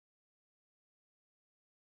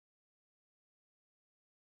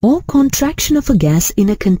or contraction of a gas in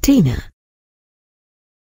a container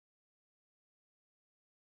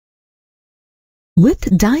with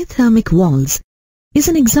dithermic walls is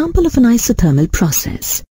an example of an isothermal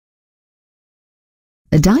process.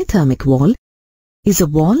 A dithermic wall is a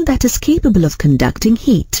wall that is capable of conducting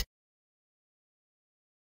heat.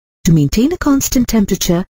 To maintain a constant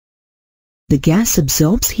temperature, the gas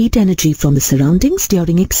absorbs heat energy from the surroundings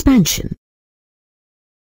during expansion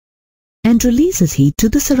and releases heat to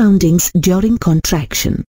the surroundings during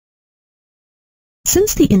contraction.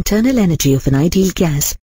 Since the internal energy of an ideal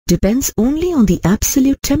gas depends only on the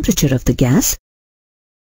absolute temperature of the gas,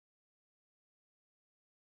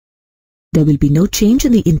 there will be no change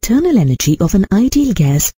in the internal energy of an ideal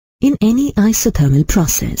gas in any isothermal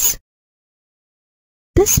process.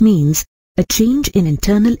 This means a change in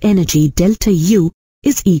internal energy delta U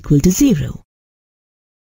is equal to 0.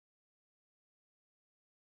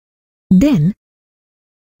 Then,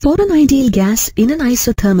 for an ideal gas in an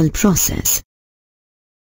isothermal process,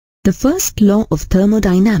 the first law of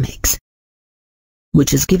thermodynamics,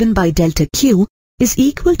 which is given by delta Q is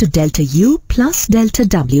equal to delta U plus delta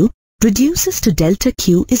W, reduces to delta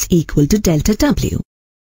Q is equal to delta W.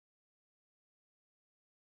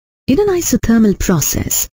 In an isothermal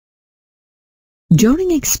process,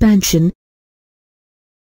 during expansion,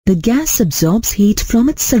 the gas absorbs heat from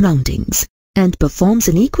its surroundings and performs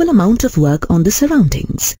an equal amount of work on the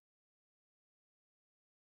surroundings.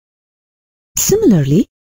 Similarly,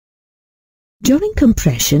 during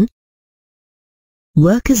compression,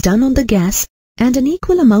 work is done on the gas and an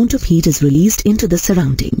equal amount of heat is released into the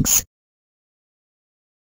surroundings.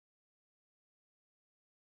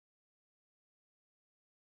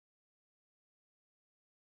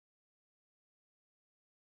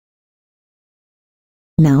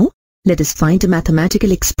 Now, let us find a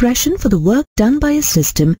mathematical expression for the work done by a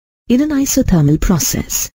system in an isothermal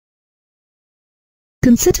process.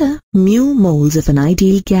 Consider mu moles of an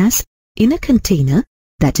ideal gas in a container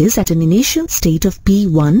that is at an initial state of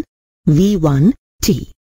P1, V1,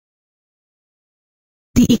 T.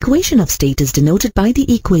 The equation of state is denoted by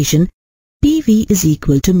the equation PV is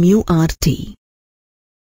equal to mu RT.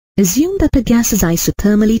 Assume that the gas is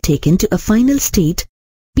isothermally taken to a final state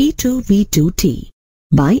P2V2T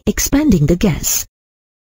by expanding the gas.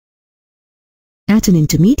 At an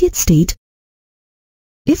intermediate state,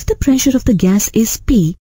 if the pressure of the gas is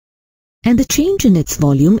P and the change in its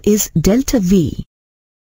volume is delta V,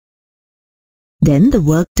 then the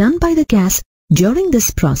work done by the gas during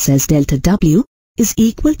this process delta W is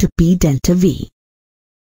equal to P delta V.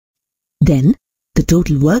 Then, the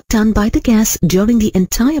total work done by the gas during the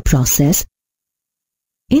entire process,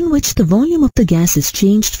 in which the volume of the gas is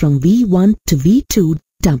changed from V1 to V2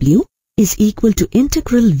 W, is equal to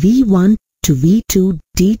integral V1 to V2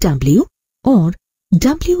 dW, or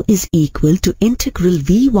W is equal to integral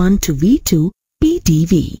V1 to V2 P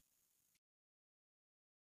dV.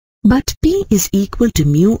 But P is equal to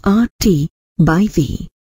mu RT by V.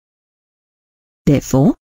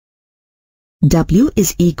 Therefore, W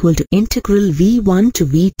is equal to integral V1 to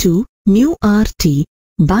V2 mu RT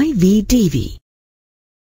by V dV,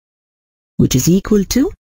 which is equal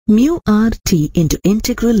to mu RT into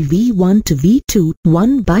integral V1 to V2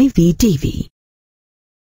 1 by V dV,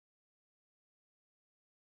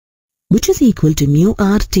 which is equal to mu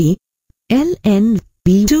RT ln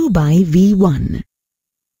V2 by V1.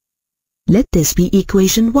 Let this be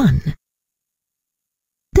equation 1.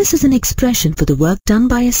 This is an expression for the work done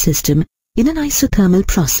by a system in an isothermal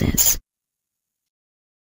process.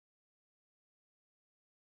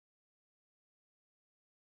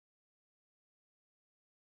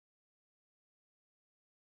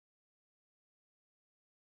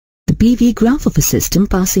 The PV graph of a system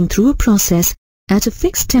passing through a process at a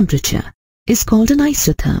fixed temperature is called an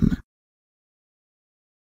isotherm.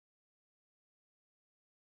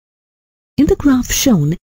 In the graph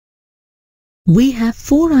shown, we have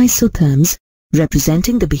 4 isotherms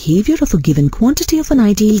representing the behavior of a given quantity of an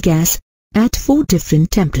ideal gas at 4 different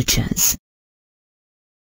temperatures.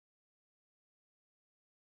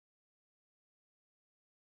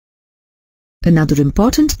 Another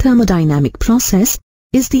important thermodynamic process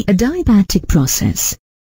is the adiabatic process.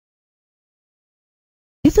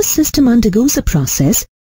 If a system undergoes a process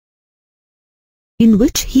in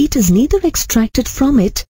which heat is neither extracted from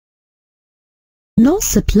it nor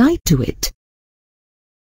supplied to it,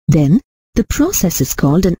 then the process is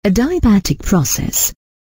called an adiabatic process.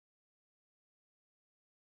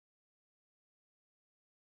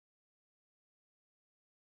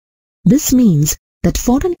 This means that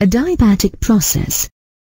for an adiabatic process,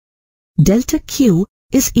 delta Q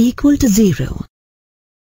is equal to 0.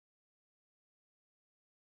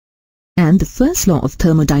 And the first law of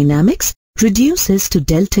thermodynamics reduces to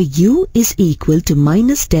delta U is equal to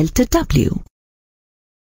minus delta W.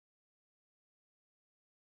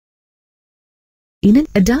 In an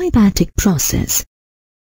adiabatic process,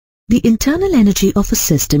 the internal energy of a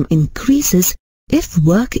system increases if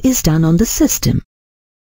work is done on the system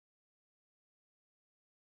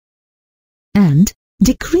and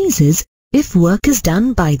decreases if work is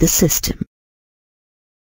done by the system.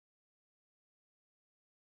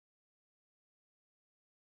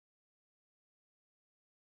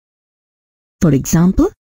 For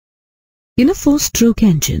example, in a 4-stroke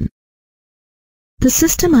engine, the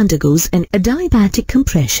system undergoes an adiabatic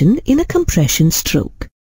compression in a compression stroke.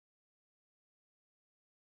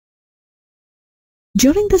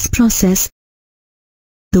 During this process,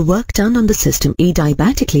 the work done on the system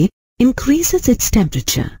adiabatically increases its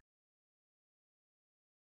temperature.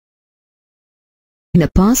 In a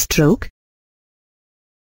pass stroke,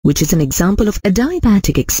 which is an example of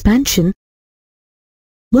adiabatic expansion,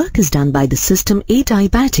 work is done by the system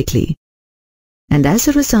adiabatically, and as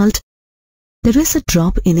a result, there is a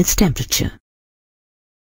drop in its temperature.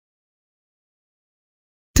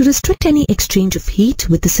 To restrict any exchange of heat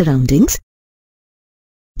with the surroundings,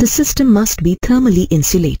 the system must be thermally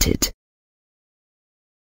insulated.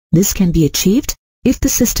 This can be achieved if the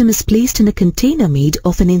system is placed in a container made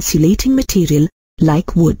of an insulating material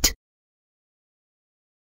like wood.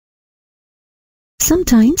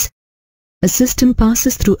 Sometimes, a system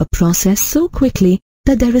passes through a process so quickly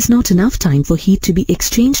that there is not enough time for heat to be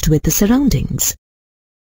exchanged with the surroundings.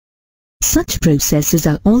 Such processes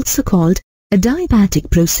are also called adiabatic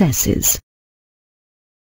processes.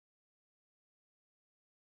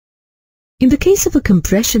 In the case of a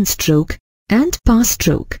compression stroke and pass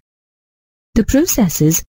stroke, the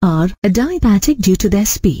processes are adiabatic due to their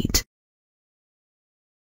speed.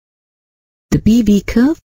 The PV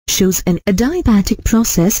curve shows an adiabatic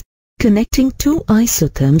process connecting two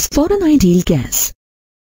isotherms for an ideal gas.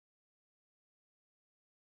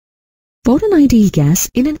 For an ideal gas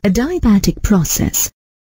in an adiabatic process,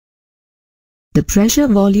 the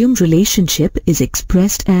pressure-volume relationship is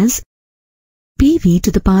expressed as PV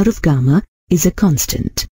to the power of gamma is a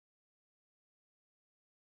constant.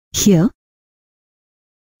 Here,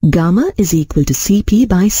 gamma is equal to Cp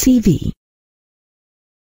by Cv,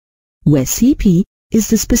 where Cp is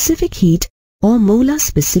the specific heat or molar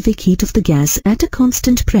specific heat of the gas at a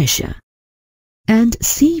constant pressure, and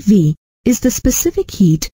Cv is the specific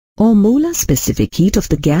heat or molar specific heat of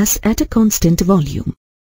the gas at a constant volume.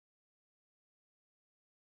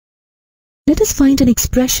 Let us find an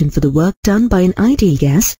expression for the work done by an ideal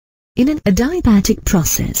gas in an adiabatic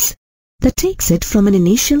process that takes it from an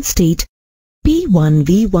initial state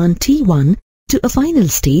P1V1T1 to a final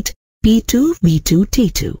state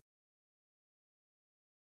P2V2T2.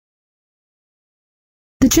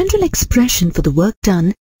 The general expression for the work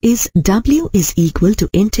done is W is equal to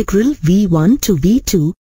integral V1 to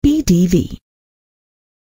V2 P dV.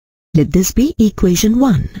 Let this be equation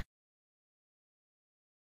 1.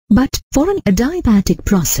 But for an adiabatic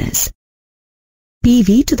process,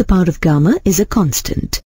 PV to the power of gamma is a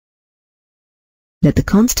constant. Let the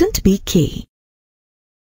constant be K.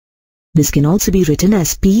 This can also be written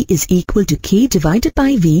as P is equal to K divided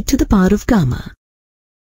by V to the power of gamma.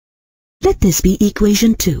 Let this be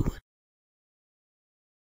equation 2.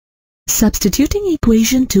 Substituting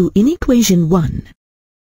equation 2 in equation 1,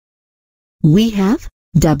 we have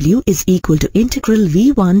W is equal to integral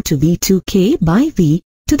V1 to V2K by V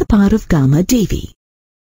to the power of gamma dV,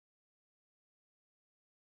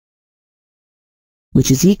 which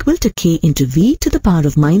is equal to K into V to the power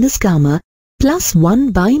of minus gamma plus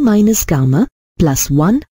 1 by minus gamma plus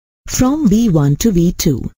 1 from V1 to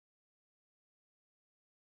V2,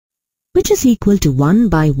 which is equal to 1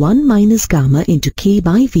 by 1 minus gamma into K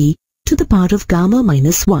by V to the power of gamma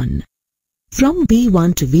minus 1 from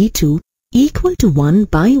V1 to V2 equal to 1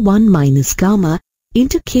 by 1 minus gamma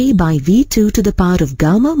into K by V2 to the power of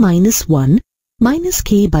gamma minus 1 minus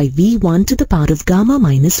K by V1 to the power of gamma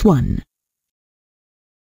minus 1.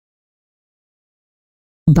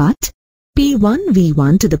 But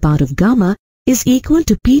P1V1 to the power of gamma is equal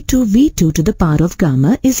to P2V2 to the power of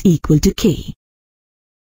gamma is equal to K.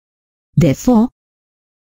 Therefore,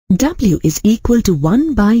 W is equal to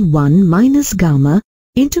 1 by 1 minus gamma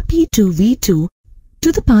into P2V2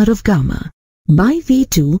 to the power of gamma by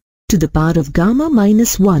V2 to the power of gamma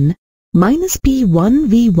minus 1 minus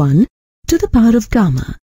P1V1 to the power of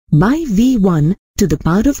gamma by V1 to the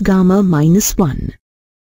power of gamma minus 1,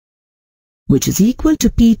 which is equal to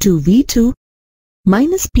P2V2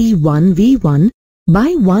 minus P1V1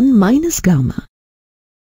 by 1 minus gamma.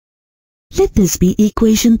 Let this be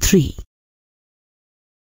equation 3.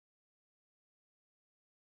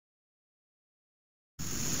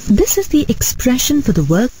 This is the expression for the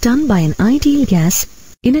work done by an ideal gas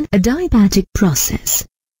in an adiabatic process.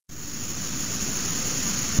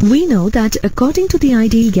 We know that according to the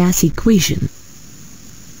ideal gas equation,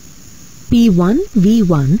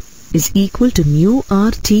 P1V1 is equal to mu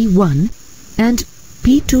RT1 and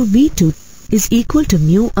P2V2 is equal to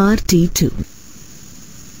mu RT2.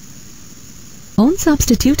 On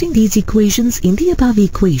substituting these equations in the above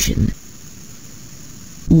equation,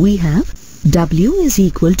 we have W is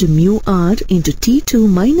equal to mu R into T2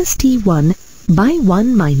 minus T1 by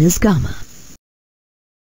 1 minus gamma.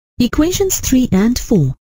 Equations 3 and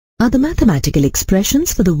 4 are the mathematical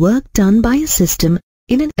expressions for the work done by a system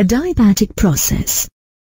in an adiabatic process.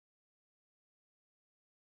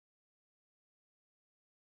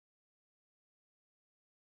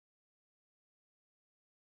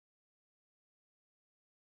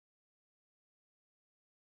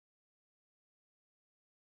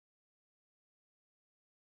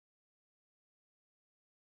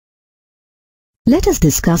 Let us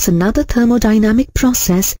discuss another thermodynamic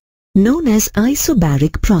process known as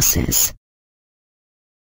isobaric process.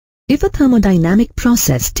 If a thermodynamic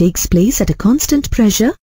process takes place at a constant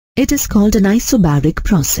pressure, it is called an isobaric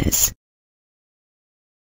process.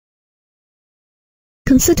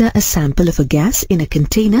 Consider a sample of a gas in a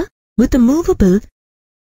container with a movable,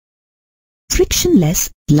 frictionless,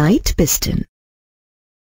 light piston.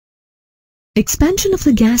 Expansion of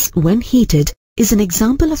the gas when heated is an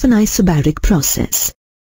example of an isobaric process.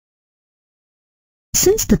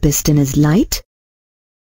 Since the piston is light,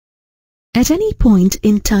 at any point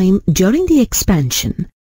in time during the expansion,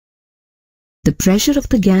 the pressure of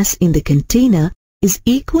the gas in the container is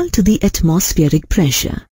equal to the atmospheric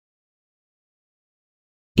pressure.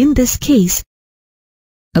 In this case,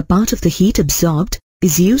 a part of the heat absorbed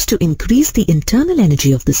is used to increase the internal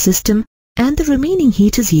energy of the system, and the remaining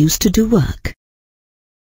heat is used to do work.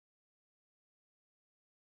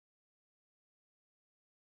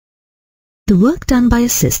 The work done by a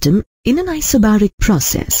system in an isobaric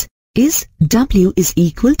process is W is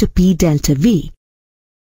equal to P delta V,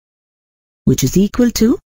 which is equal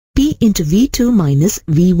to P into V2 minus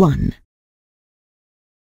V1.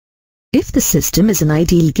 If the system is an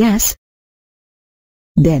ideal gas,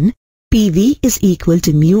 then PV is equal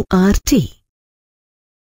to mu RT.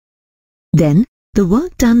 Then the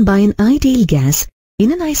work done by an ideal gas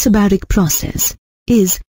in an isobaric process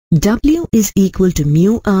is W is equal to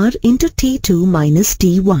mu R into T2 minus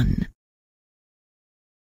T1.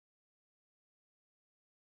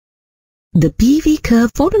 The PV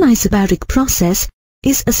curve for an isobaric process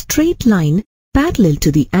is a straight line parallel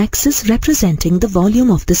to the axis representing the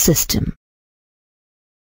volume of the system.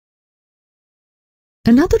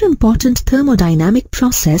 Another important thermodynamic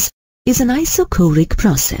process is an isochoric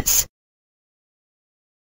process.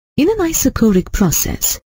 In an isochoric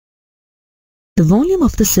process, the volume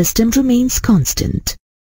of the system remains constant.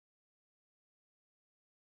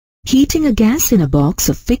 Heating a gas in a box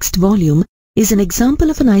of fixed volume is an example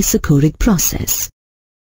of an isochoric process.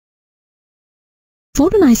 For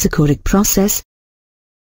an isochoric process,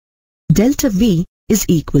 delta V is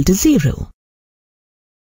equal to 0.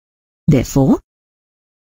 Therefore,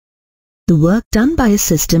 the work done by a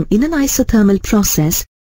system in an isothermal process,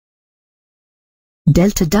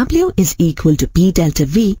 delta W is equal to P delta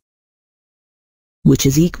V, which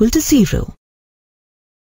is equal to 0.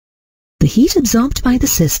 The heat absorbed by the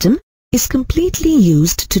system is completely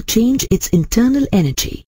used to change its internal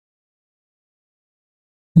energy.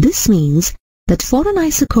 This means that for an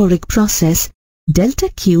isochoric process, delta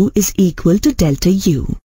Q is equal to delta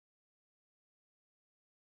U.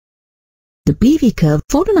 The PV curve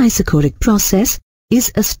for an isochoric process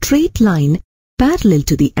is a straight line parallel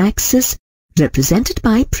to the axis represented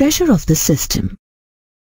by pressure of the system.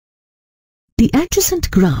 The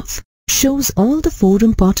adjacent graph shows all the 4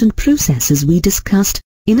 important processes we discussed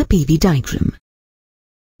in a PV diagram.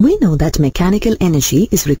 We know that mechanical energy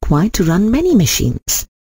is required to run many machines.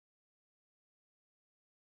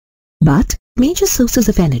 But major sources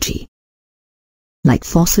of energy, like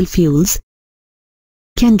fossil fuels,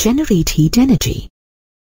 can generate heat energy.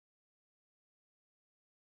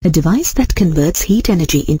 A device that converts heat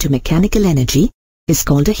energy into mechanical energy is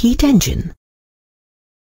called a heat engine.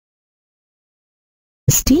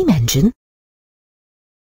 A steam engine,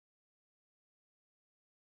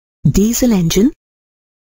 diesel engine,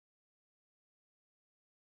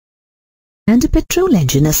 and a petrol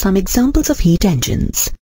engine are some examples of heat engines.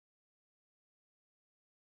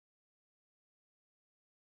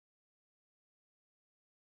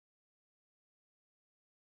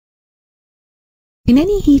 In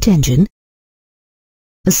any heat engine,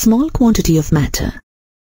 a small quantity of matter,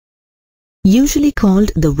 usually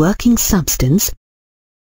called the working substance,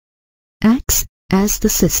 acts as the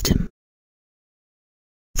system.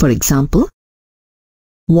 For example,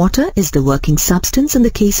 water is the working substance in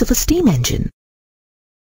the case of a steam engine,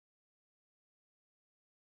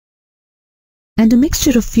 and a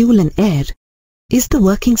mixture of fuel and air is the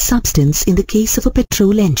working substance in the case of a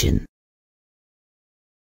petrol engine.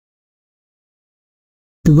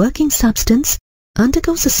 The working substance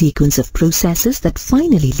undergoes a sequence of processes that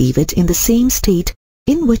finally leave it in the same state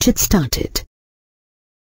in which it started.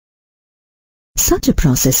 Such a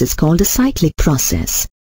process is called a cyclic process.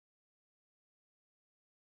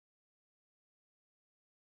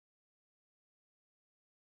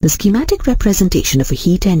 The schematic representation of a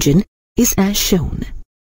heat engine is as shown.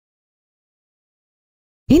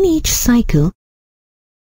 In each cycle,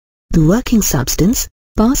 the working substance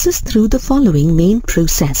passes through the following main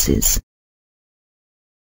processes.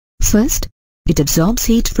 First, it absorbs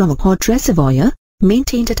heat from a hot reservoir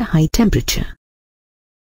maintained at a high temperature.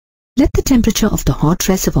 Let the temperature of the hot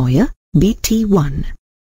reservoir be T1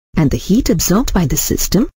 and the heat absorbed by the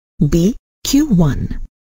system be Q1.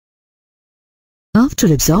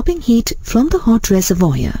 After absorbing heat from the hot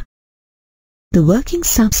reservoir, the working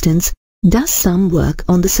substance does some work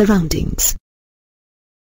on the surroundings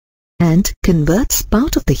and converts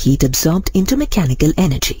part of the heat absorbed into mechanical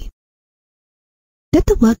energy. Let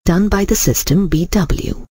the work done by the system be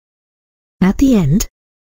W. At the end,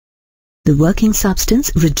 the working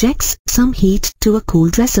substance rejects some heat to a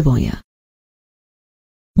cooled reservoir,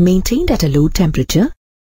 maintained at a low temperature,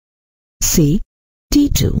 say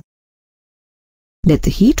T2. Let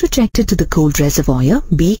the heat rejected to the cold reservoir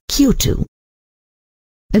be Q2.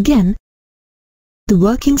 Again, the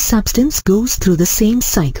working substance goes through the same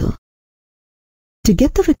cycle. To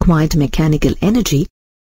get the required mechanical energy,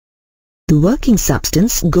 the working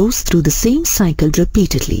substance goes through the same cycle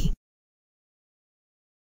repeatedly.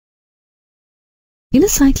 In a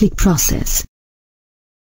cyclic process,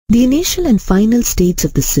 the initial and final states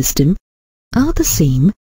of the system are the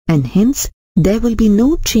same, and hence there will be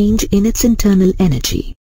no change in its internal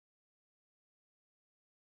energy.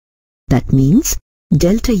 That means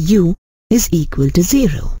delta U is equal to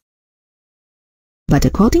 0. But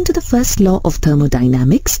according to the first law of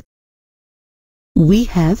thermodynamics, we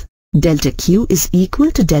have delta Q is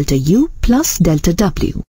equal to delta U plus delta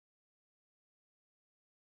W.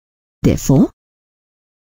 Therefore,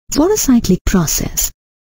 for a cyclic process,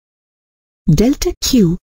 delta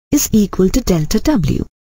Q is equal to delta W.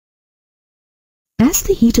 As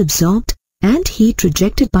the heat absorbed and heat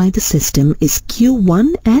rejected by the system is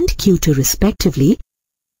Q1 and Q2 respectively,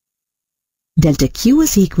 delta Q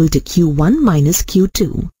is equal to Q1 minus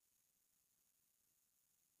Q2.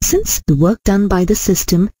 Since the work done by the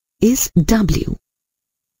system is W,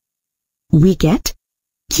 we get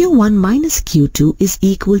Q1 minus Q2 is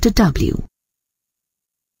equal to W.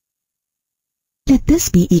 Let this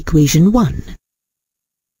be equation 1.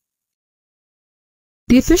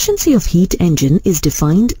 The efficiency of heat engine is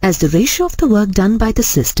defined as the ratio of the work done by the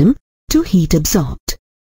system to heat absorbed.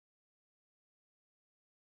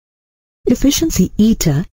 Efficiency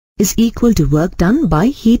eta is equal to work done by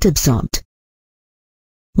heat absorbed,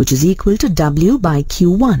 which is equal to W by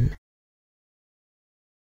Q1.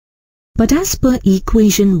 But as per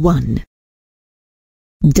equation 1,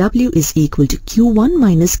 W is equal to Q1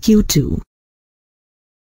 minus Q2.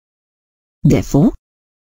 Therefore,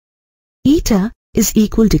 eta is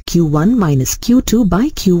equal to Q1 minus Q2 by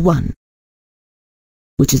Q1,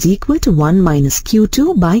 which is equal to 1 minus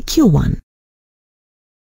Q2 by Q1.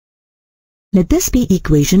 Let this be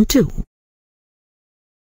equation 2.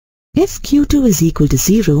 If Q2 is equal to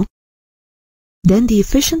 0, then the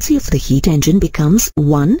efficiency of the heat engine becomes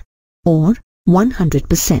 1 or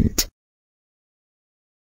 100%.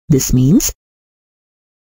 This means,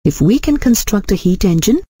 if we can construct a heat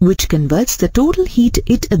engine which converts the total heat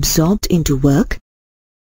it absorbed into work,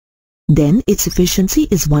 then its efficiency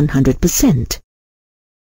is 100%.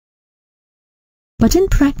 But in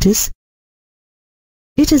practice,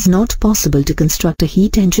 it is not possible to construct a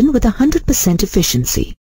heat engine with 100%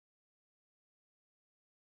 efficiency.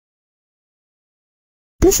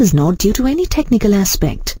 This is not due to any technical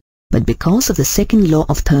aspect, but because of the second law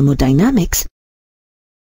of thermodynamics,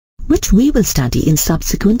 which we will study in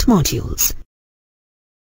subsequent modules.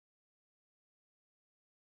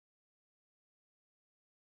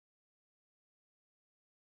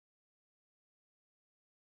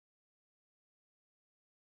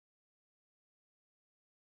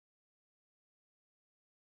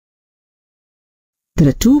 There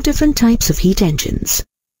are two different types of heat engines.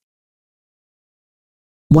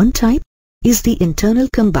 One type is the internal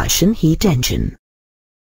combustion heat engine.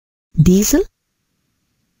 Diesel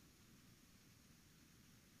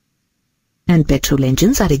and petrol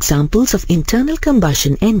engines are examples of internal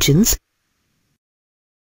combustion engines,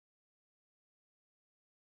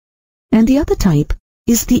 and the other type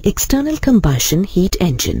is the external combustion heat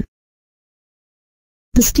engine.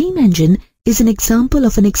 The steam engine is an example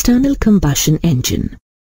of an external combustion engine.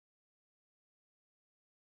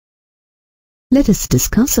 Let us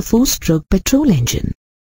discuss a 4-stroke petrol engine.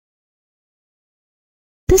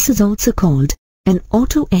 This is also called an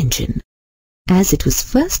Otto engine as it was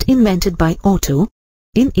first invented by Otto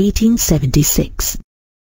in 1876.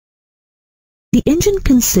 The engine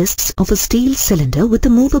consists of a steel cylinder with a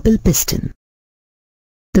movable piston.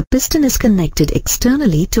 The piston is connected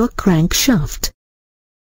externally to a crankshaft.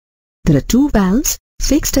 There are two valves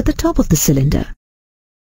fixed at the top of the cylinder,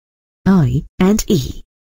 I and E.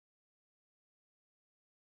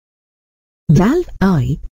 Valve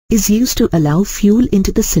I is used to allow fuel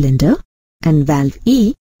into the cylinder, and valve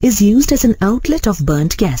E is used as an outlet of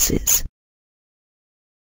burnt gases.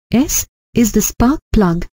 S is the spark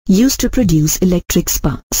plug used to produce electric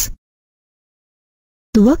sparks.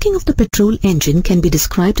 The working of the petrol engine can be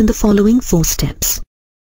described in the following 4 steps.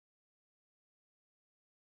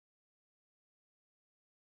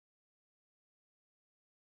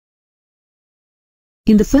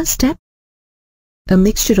 In the first step, a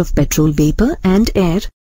mixture of petrol vapor and air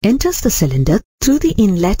enters the cylinder through the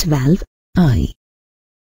inlet valve I.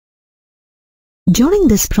 During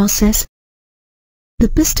this process, the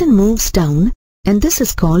piston moves down, and this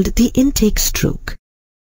is called the intake stroke.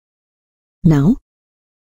 Now,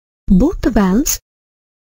 both the valves,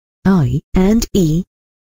 I and E,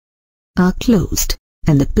 are closed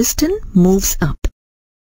and the piston moves up.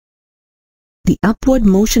 The upward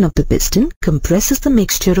motion of the piston compresses the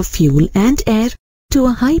mixture of fuel and air to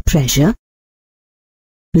a high pressure,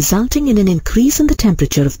 resulting in an increase in the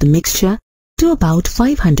temperature of the mixture to about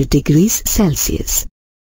 500 degrees Celsius.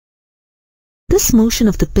 This motion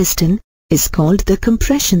of the piston is called the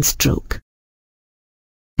compression stroke.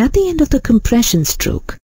 At the end of the compression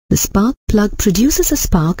stroke, the spark plug produces a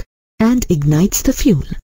spark and ignites the fuel.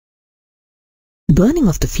 Burning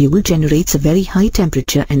of the fuel generates a very high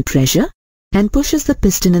temperature and pressure and pushes the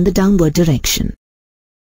piston in the downward direction.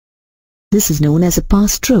 This is known as a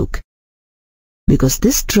pass stroke, because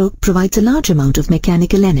this stroke provides a large amount of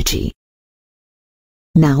mechanical energy.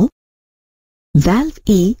 Now, valve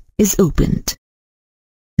E is opened.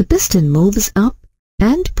 The piston moves up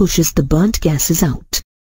and pushes the burnt gases out.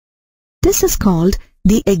 This is called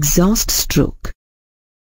the exhaust stroke.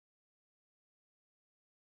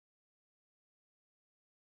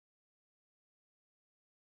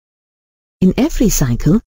 In every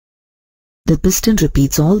cycle, the piston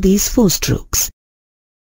repeats all these 4 strokes.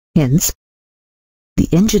 Hence, the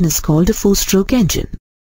engine is called a 4-stroke engine.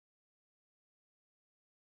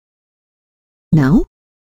 Now,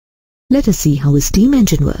 let us see how a steam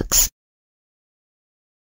engine works.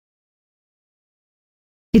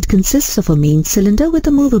 It consists of a main cylinder with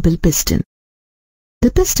a movable piston. The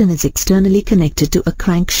piston is externally connected to a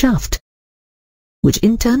crankshaft, which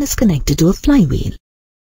in turn is connected to a flywheel.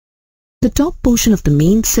 The top portion of the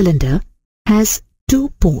main cylinder has 2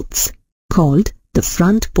 ports, called the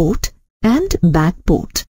front port and back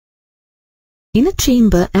port. In a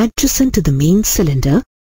chamber adjacent to the main cylinder,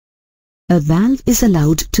 a valve is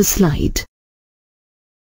allowed to slide.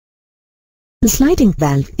 The sliding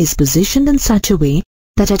valve is positioned in such a way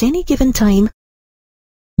that at any given time,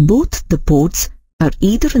 both the ports are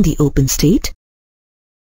either in the open state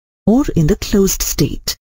or in the closed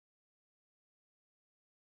state.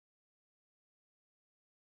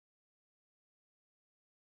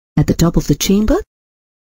 At the top of the chamber,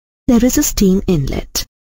 there is a steam inlet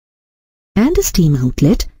and a steam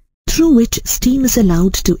outlet through which steam is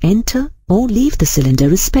allowed to enter or leave the cylinder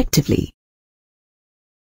respectively.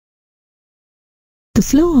 The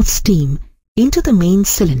flow of steam into the main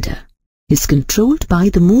cylinder is controlled by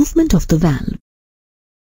the movement of the valve.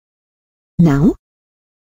 Now,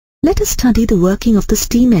 let us study the working of the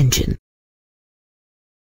steam engine.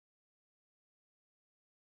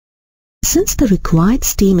 Since the required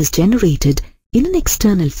steam is generated in an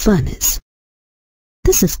external furnace,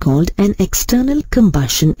 this is called an external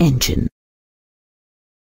combustion engine.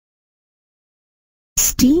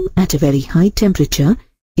 Steam at a very high temperature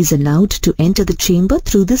is allowed to enter the chamber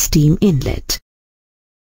through the steam inlet.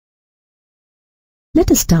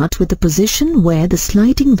 Let us start with the position where the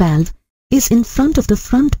sliding valve is in front of the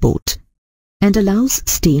front port and allows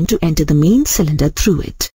steam to enter the main cylinder through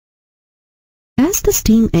it. As the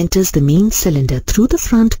steam enters the main cylinder through the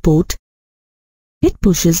front port, it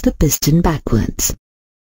pushes the piston backwards.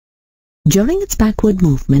 During its backward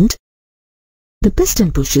movement, the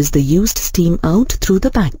piston pushes the used steam out through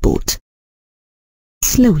the back port.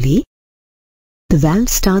 Slowly, the valve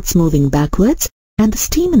starts moving backwards and the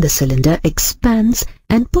steam in the cylinder expands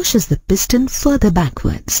and pushes the piston further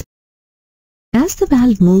backwards. As the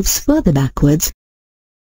valve moves further backwards,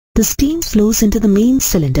 the steam flows into the main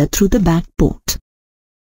cylinder through the back port,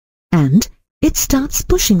 and it starts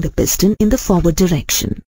pushing the piston in the forward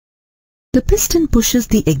direction. The piston pushes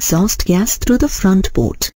the exhaust gas through the front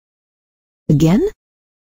port. Again,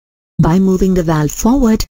 By moving the valve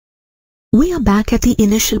forward, we are back at the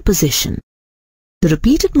initial position. The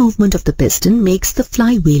repeated movement of the piston makes the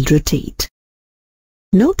flywheel rotate.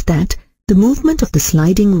 Note that the movement of the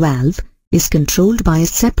sliding valve is controlled by a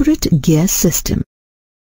separate gear system.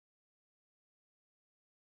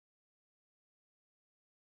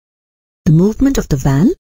 The movement of the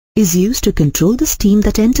valve is used to control the steam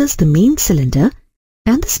that enters the main cylinder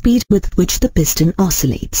and the speed with which the piston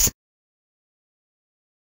oscillates.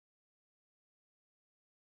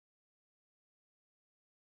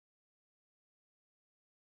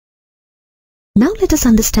 Now let us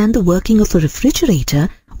understand the working of a refrigerator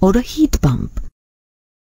or a heat pump.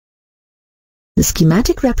 The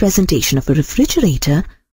schematic representation of a refrigerator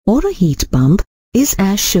or a heat pump is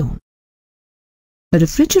as shown. A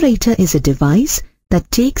refrigerator is a device that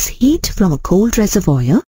takes heat from a cold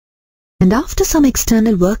reservoir, and after some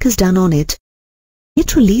external work is done on it,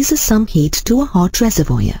 it releases some heat to a hot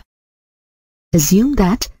reservoir. Assume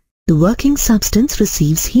that the working substance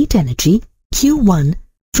receives heat energy Q1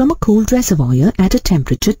 from a cold reservoir at a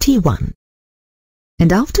temperature T1.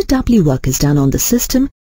 And after W work is done on the system,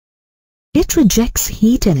 it rejects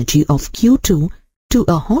heat energy of Q2 to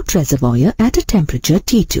a hot reservoir at a temperature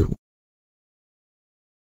T2.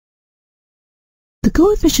 The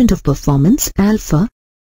coefficient of performance alpha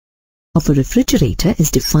of a refrigerator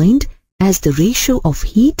is defined as the ratio of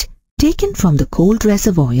heat taken from the cold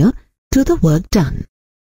reservoir to the work done.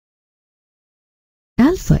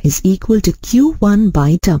 Alpha is equal to Q1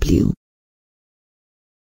 by W.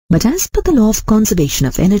 But as per the law of conservation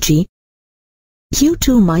of energy,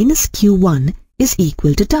 Q2 minus Q1 is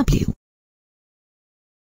equal to W.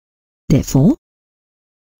 Therefore,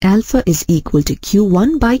 alpha is equal to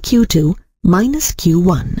Q1 by Q2 minus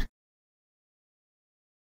Q1.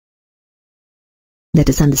 Let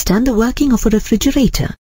us understand the working of a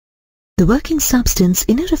refrigerator. The working substance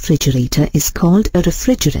in a refrigerator is called a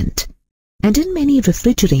refrigerant, and in many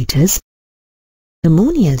refrigerators,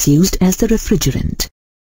 ammonia is used as the refrigerant.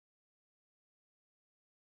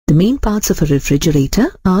 The main parts of a refrigerator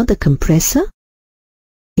are the compressor,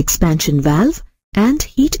 expansion valve, and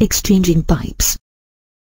heat exchanging pipes.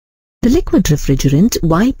 The liquid refrigerant,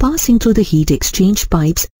 while passing through the heat exchange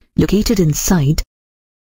pipes located inside,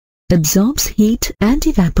 absorbs heat and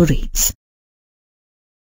evaporates.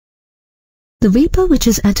 The vapor, which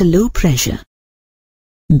is at a low pressure,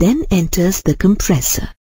 then enters the compressor.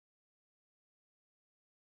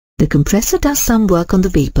 The compressor does some work on the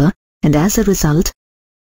vapor, and as a result,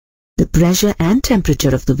 the pressure and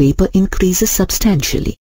temperature of the vapor increases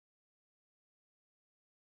substantially.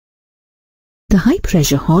 The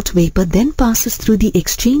high-pressure hot vapor then passes through the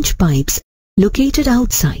exchange pipes located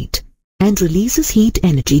outside and releases heat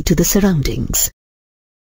energy to the surroundings.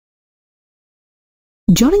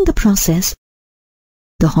 During the process,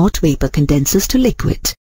 the hot vapor condenses to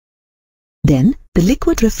liquid. Then, the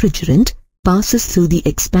liquid refrigerant passes through the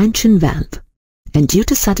expansion valve, and due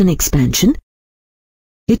to sudden expansion,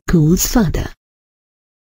 it cools further.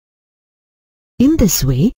 In this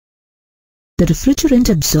way, the refrigerant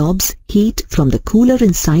absorbs heat from the cooler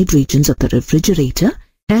inside regions of the refrigerator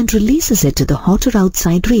and releases it to the hotter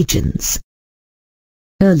outside regions.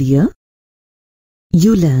 Earlier,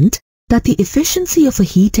 you learned that the efficiency of a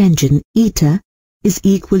heat engine eta is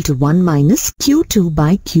equal to 1 minus Q2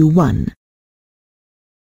 by Q1,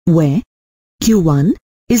 where Q1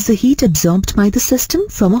 is the heat absorbed by the system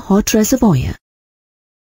from a hot reservoir,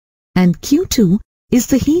 and Q2 is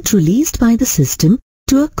the heat released by the system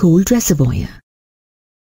to a cold reservoir.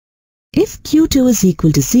 If Q2 is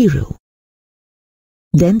equal to 0,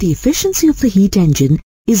 then the efficiency of the heat engine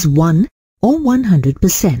is 1 or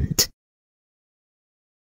 100%.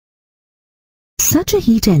 Such a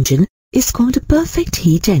heat engine is called a perfect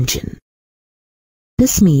heat engine.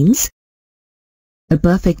 This means a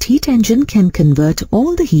perfect heat engine can convert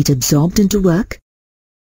all the heat absorbed into work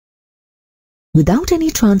without any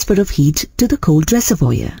transfer of heat to the cold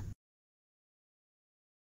reservoir.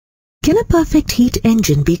 Can a perfect heat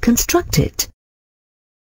engine be constructed?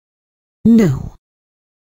 No.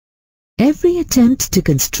 Every attempt to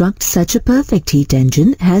construct such a perfect heat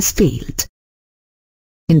engine has failed.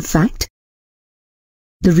 In fact,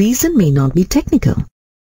 the reason may not be technical.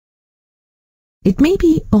 It may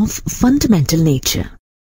be of fundamental nature.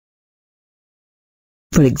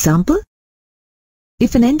 For example,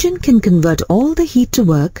 if an engine can convert all the heat to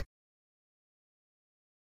work,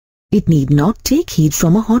 it need not take heat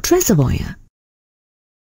from a hot reservoir.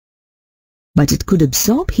 But it could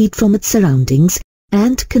absorb heat from its surroundings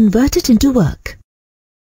and convert it into work.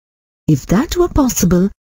 If that were possible,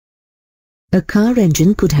 a car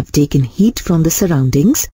engine could have taken heat from the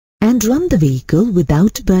surroundings and run the vehicle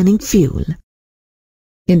without burning fuel.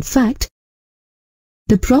 In fact,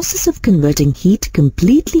 the process of converting heat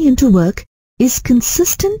completely into work is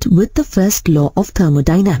consistent with the first law of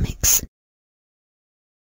thermodynamics.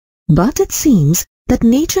 But it seems that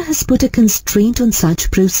nature has put a constraint on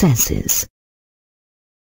such processes.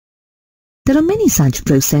 There are many such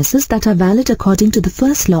processes that are valid according to the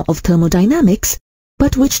first law of thermodynamics,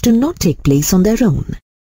 but which do not take place on their own.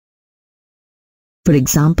 For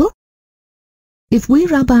example, if we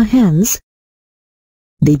rub our hands,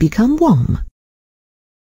 they become warm.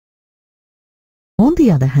 On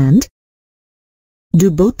the other hand,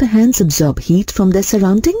 do both the hands absorb heat from their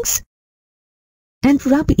surroundings and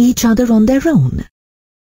rub each other on their own?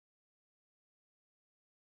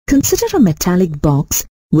 Consider a metallic box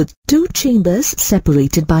with two chambers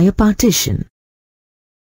separated by a partition.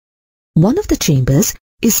 One of the chambers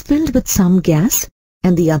is filled with some gas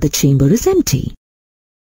and the other chamber is empty.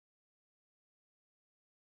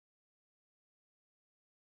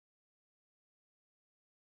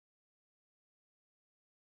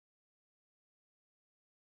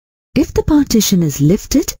 If the partition is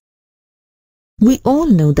lifted, we all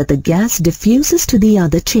know that the gas diffuses to the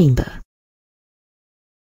other chamber.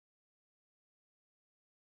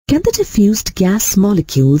 Can the diffused gas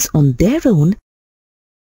molecules on their own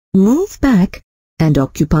move back and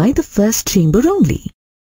occupy the first chamber only?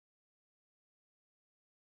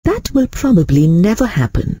 That will probably never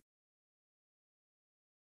happen.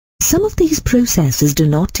 Some of these processes do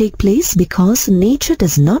not take place because nature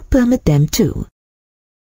does not permit them to.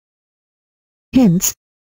 Hence,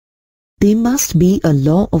 there must be a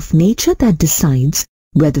law of nature that decides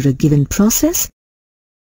whether a given process,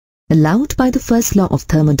 allowed by the first law of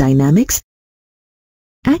thermodynamics,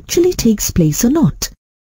 actually takes place or not.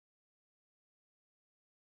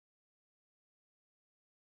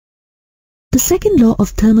 The second law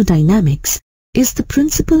of thermodynamics is the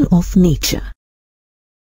principle of nature,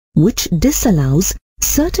 which disallows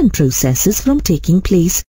certain processes from taking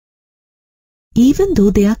place even though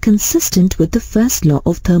they are consistent with the first law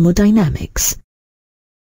of thermodynamics.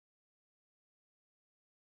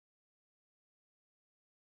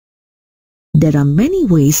 There are many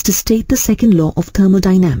ways to state the second law of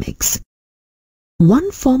thermodynamics.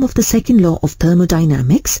 One form of the second law of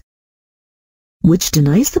thermodynamics, which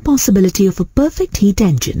denies the possibility of a perfect heat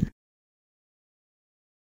engine,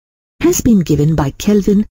 has been given by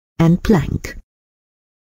Kelvin and Planck.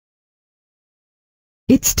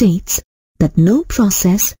 It states that no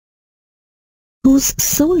process whose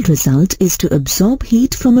sole result is to absorb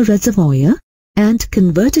heat from a reservoir and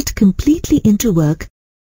convert it completely into work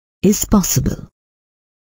is possible.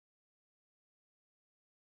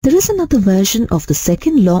 There is another version of the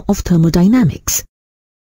second law of thermodynamics,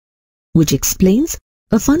 which explains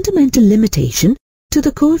a fundamental limitation to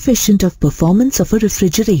the coefficient of performance of a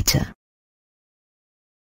refrigerator.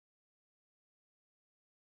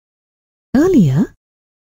 Earlier,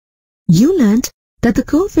 you learnt that the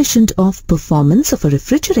coefficient of performance of a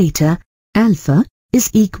refrigerator, alpha, is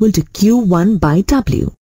equal to Q1 by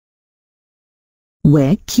W,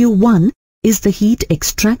 where Q1 is the heat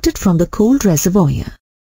extracted from the cold reservoir,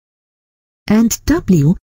 and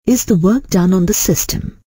W is the work done on the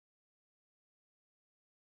system.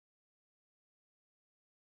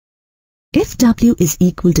 If W is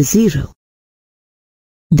equal to 0,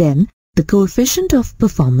 then the coefficient of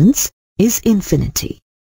performance is infinity.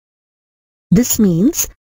 This means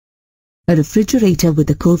a refrigerator with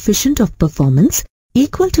a coefficient of performance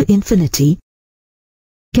equal to infinity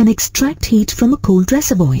can extract heat from a cold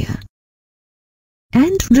reservoir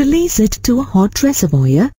and release it to a hot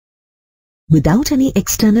reservoir without any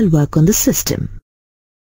external work on the system.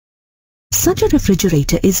 Such a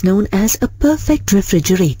refrigerator is known as a perfect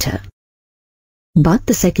refrigerator. But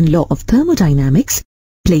the second law of thermodynamics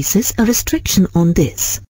places a restriction on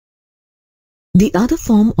this. The other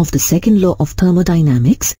form of the second law of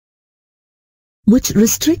thermodynamics, which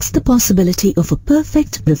restricts the possibility of a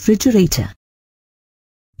perfect refrigerator,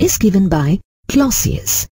 is given by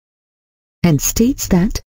Clausius and states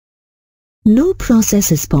that no process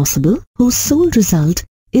is possible whose sole result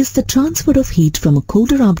is the transfer of heat from a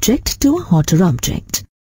colder object to a hotter object.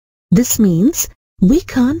 This means we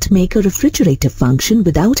can't make a refrigerator function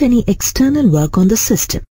without any external work on the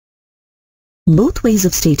system. Both ways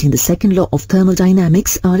of stating the second law of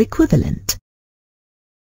thermodynamics are equivalent.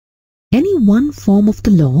 Any one form of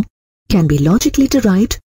the law can be logically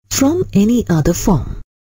derived from any other form.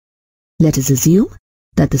 Let us assume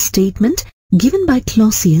that the statement given by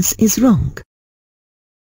Clausius is wrong,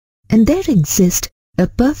 and there exists a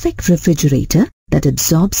perfect refrigerator that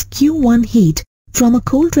absorbs Q1 heat from a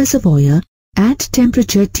cold reservoir at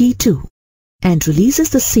temperature T2 and releases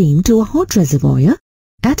the same to a hot reservoir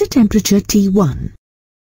at a temperature T1.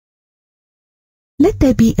 Let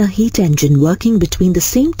there be a heat engine working between the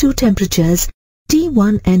same two temperatures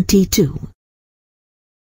T1 and T2.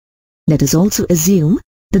 Let us also assume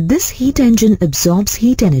that this heat engine absorbs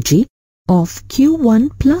heat energy of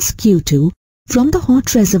Q1 plus Q2 from the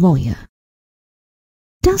hot reservoir,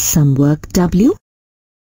 does some work W,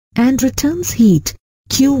 and returns heat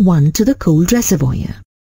Q1 to the cold reservoir.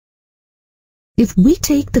 If we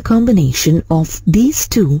take the combination of these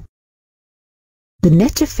two, the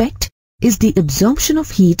net effect is the absorption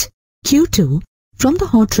of heat Q2 from the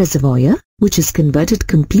hot reservoir, which is converted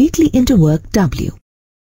completely into work W.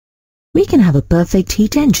 We can have a perfect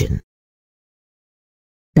heat engine.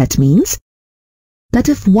 That means that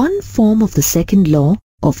if one form of the second law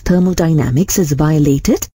of thermodynamics is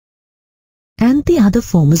violated, and the other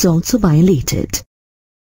form is also violated.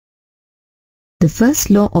 The first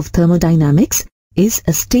law of thermodynamics is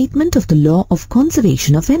a statement of the law of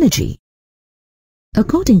conservation of energy,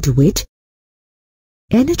 according to which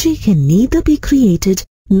energy can neither be created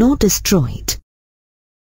nor destroyed.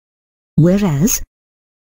 Whereas,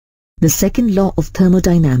 the second law of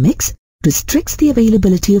thermodynamics restricts the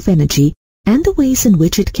availability of energy and the ways in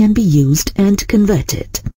which it can be used and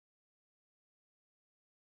converted.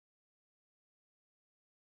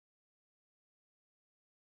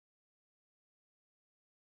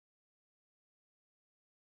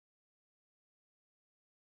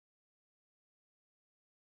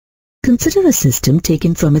 Consider a system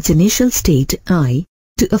taken from its initial state I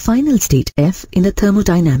to a final state F in a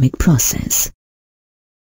thermodynamic process.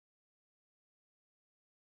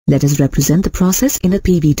 Let us represent the process in a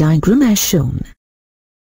PV diagram as shown.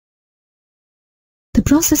 The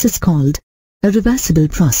process is called a reversible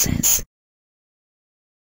process.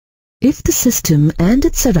 If the system and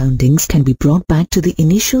its surroundings can be brought back to the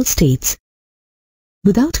initial states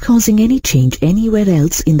without causing any change anywhere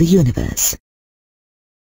else in the universe.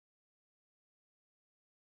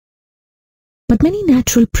 But many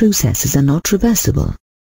natural processes are not reversible.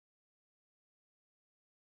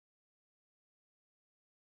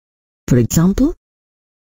 For example,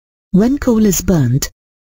 when coal is burnt,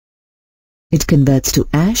 it converts to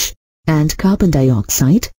ash and carbon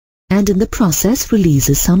dioxide and in the process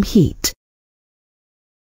releases some heat.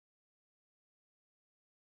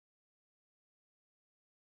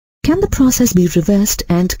 Can the process be reversed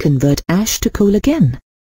and convert ash to coal again?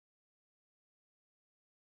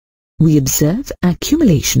 We observe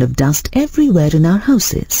accumulation of dust everywhere in our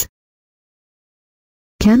houses.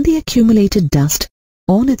 Can the accumulated dust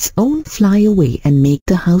on its own fly away and make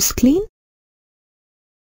the house clean?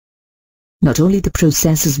 Not only the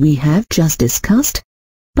processes we have just discussed,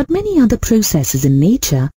 but many other processes in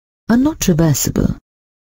nature are not reversible.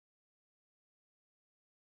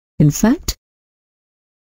 In fact,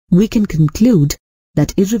 we can conclude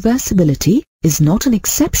that irreversibility is not an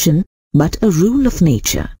exception but a rule of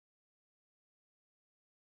nature.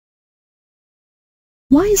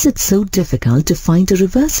 Why is it so difficult to find a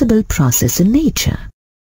reversible process in nature?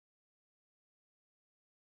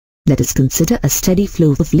 Let us consider a steady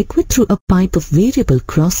flow of liquid through a pipe of variable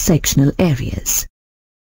cross-sectional areas.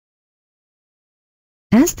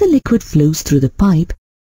 As the liquid flows through the pipe,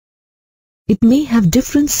 it may have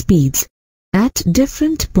different speeds at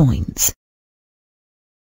different points.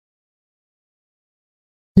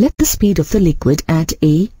 Let the speed of the liquid at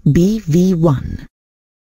A be V1.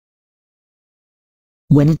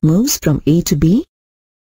 When it moves from A to B,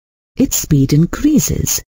 its speed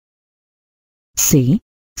increases, say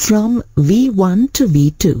from V1 to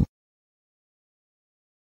V2.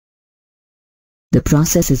 The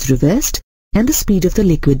process is reversed and the speed of the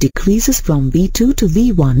liquid decreases from V2 to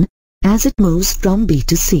V1 as it moves from B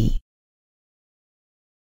to C.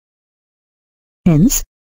 Hence,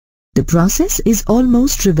 the process is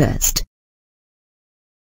almost reversed.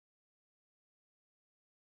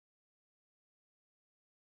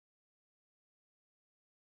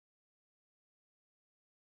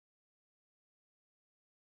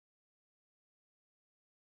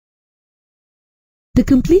 The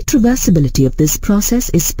complete reversibility of this process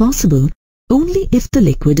is possible only if the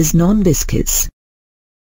liquid is non-viscous.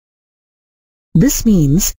 This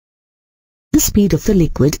means the speed of the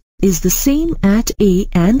liquid is the same at A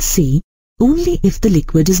and C only if the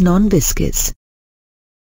liquid is non-viscous.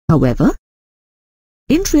 However,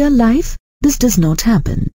 in real life, this does not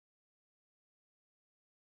happen.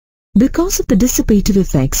 Because of the dissipative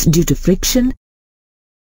effects due to friction,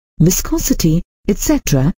 viscosity,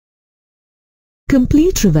 etc.,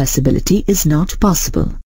 complete reversibility is not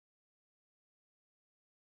possible.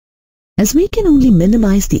 as we can only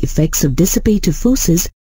minimize the effects of dissipative forces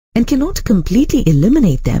and cannot completely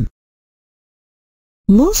eliminate them.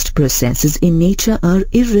 Most processes in nature are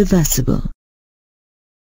irreversible.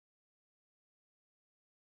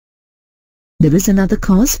 There is another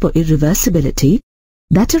cause for irreversibility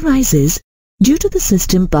that arises due to the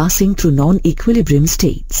system passing through non-equilibrium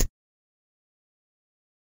states.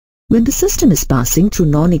 When the system is passing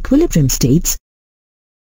through non-equilibrium states,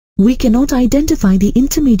 we cannot identify the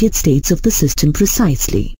intermediate states of the system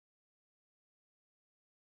precisely.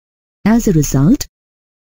 As a result,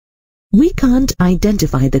 we can't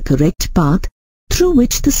identify the correct path through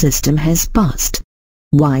which the system has passed,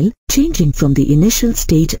 while changing from the initial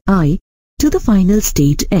state I to the final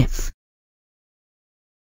state F.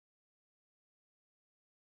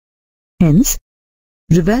 Hence,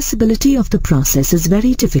 reversibility of the process is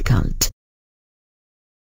very difficult.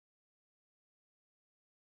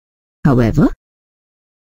 However,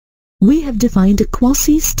 we have defined a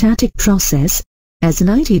quasi-static process as an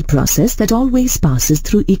ideal process that always passes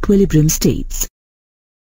through equilibrium states.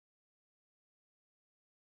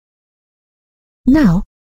 Now,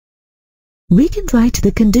 we can write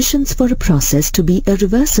the conditions for a process to be a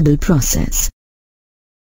reversible process.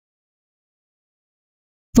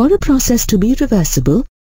 For a process to be reversible,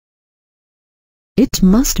 it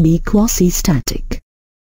must be quasi-static.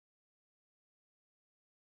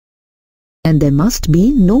 And there must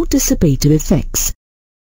be no dissipative effects.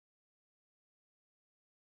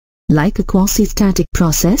 Like a quasi-static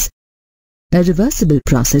process, a reversible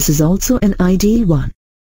process is also an ideal one.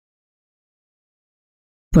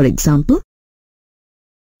 For example,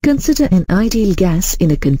 consider an ideal gas in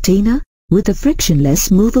a container with a frictionless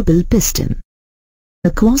movable piston. A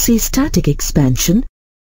quasi-static expansion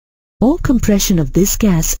or compression of this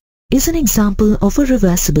gas is an example of a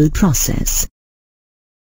reversible process.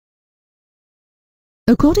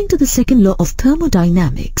 According to the second law of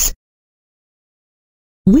thermodynamics,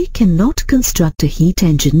 we cannot construct a heat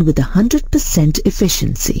engine with 100%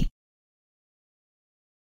 efficiency.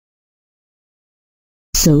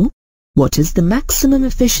 So, what is the maximum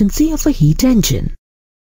efficiency of a heat engine?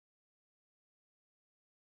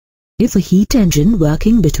 If a heat engine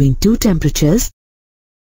working between two temperatures,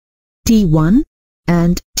 T1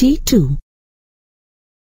 and T2,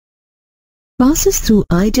 passes through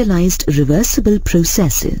idealized reversible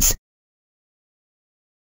processes,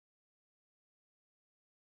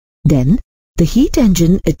 then the heat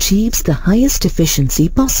engine achieves the highest efficiency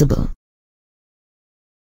possible.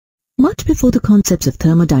 Much before the concepts of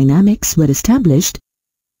thermodynamics were established,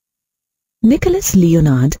 Nicolas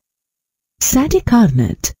Léonard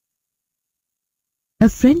Sade-Carnot, a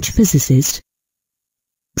French physicist,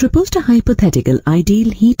 proposed a hypothetical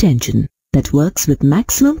ideal heat engine that works with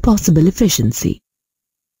maximum possible efficiency.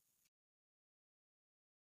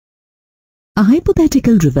 A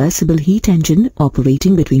hypothetical reversible heat engine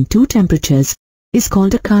operating between two temperatures is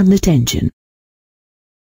called a Carnot engine.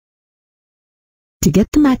 To get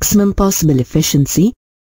the maximum possible efficiency,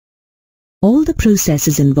 all the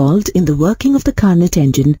processes involved in the working of the Carnot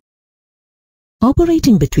engine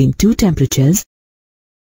operating between two temperatures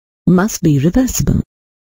must be reversible.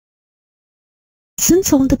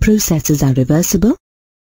 Since all the processes are reversible,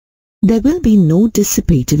 there will be no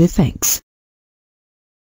dissipative effects.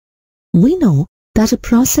 We know that a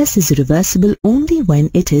process is reversible only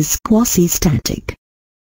when it is quasi-static.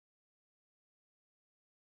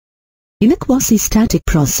 In a quasi-static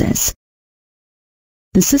process,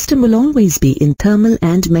 the system will always be in thermal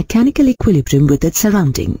and mechanical equilibrium with its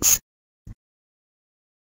surroundings.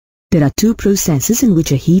 There are two processes in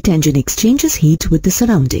which a heat engine exchanges heat with the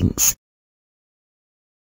surroundings.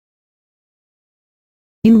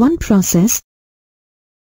 In one process,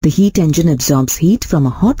 the heat engine absorbs heat from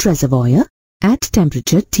a hot reservoir at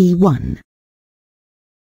temperature T1.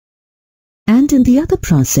 And in the other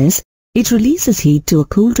process, it releases heat to a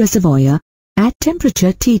cold reservoir at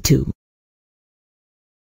temperature T2.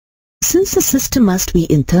 Since the system must be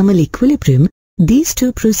in thermal equilibrium, these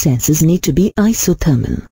two processes need to be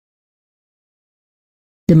isothermal.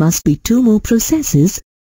 There must be two more processes.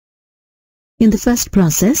 In the first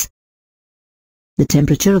process, the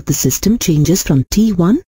temperature of the system changes from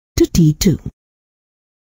T1 to T2.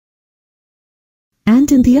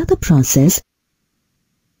 And in the other process,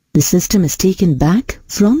 the system is taken back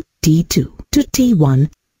from T2 to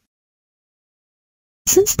T1.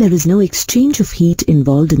 Since there is no exchange of heat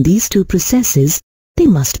involved in these two processes, they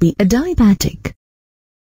must be adiabatic.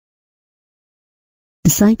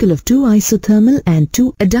 The cycle of two isothermal and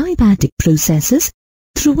two adiabatic processes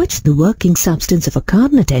through which the working substance of a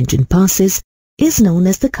Carnot engine passes is known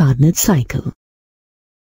as the Carnot cycle.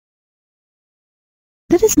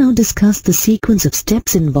 Let us now discuss the sequence of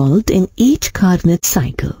steps involved in each Carnot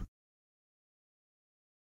cycle.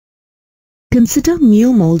 Consider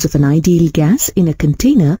mu moles of an ideal gas in a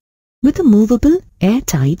container with a movable,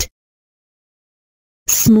 airtight,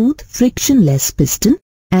 smooth, frictionless piston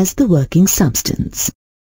as the working substance.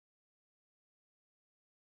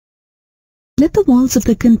 Let the walls of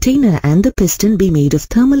the container and the piston be made of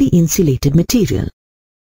thermally insulated material,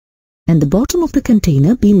 and the bottom of the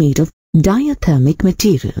container be made of diathermic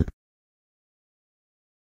material.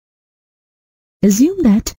 Assume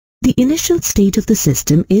that the initial state of the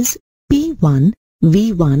system is P1,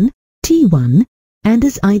 V1, T1 and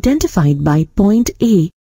is identified by point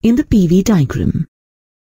A in the PV diagram.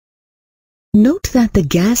 Note that the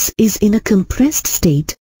gas is in a compressed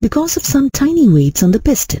state because of some tiny weights on the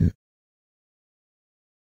piston.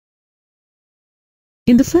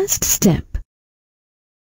 In the first step,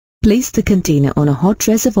 place the container on a hot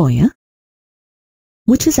reservoir,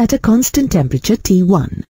 which is at a constant temperature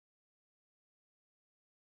T1,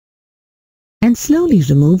 and slowly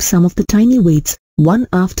remove some of the tiny weights one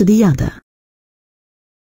after the other,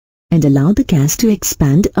 and allow the gas to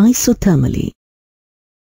expand isothermally.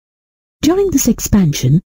 During this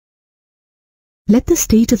expansion, let the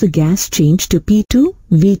state of the gas change to P2,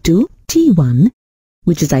 V2, T1,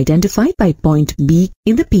 which is identified by point B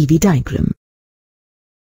in the PV diagram.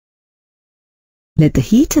 Let the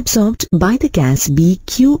heat absorbed by the gas be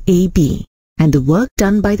QAB and the work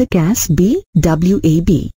done by the gas be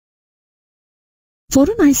WAB. For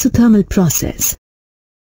an isothermal process,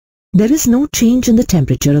 there is no change in the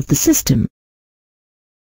temperature of the system,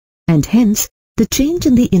 and hence the change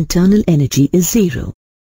in the internal energy is zero.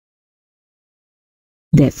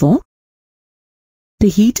 Therefore, the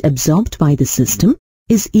heat absorbed by the system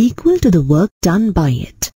is equal to the work done by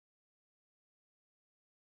it.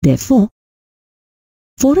 Therefore,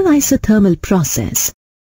 for an isothermal process,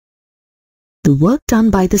 the work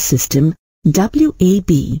done by the system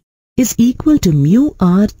WAB is equal to mu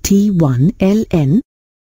R T1 ln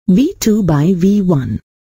V2 by V1.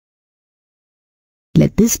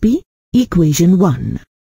 Let this be equation 1.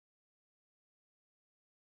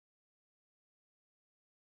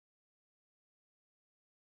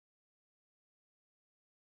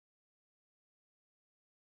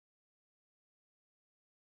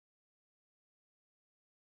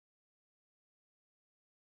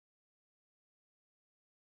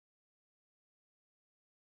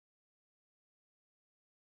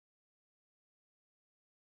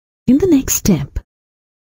 In the next step,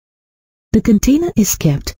 the container is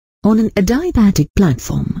kept on an adiabatic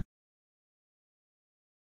platform.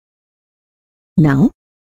 Now,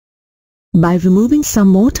 by removing some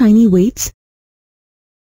more tiny weights,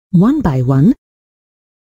 one by one,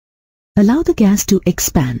 allow the gas to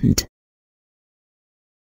expand.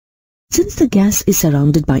 Since the gas is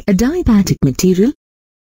surrounded by adiabatic material,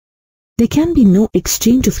 there can be no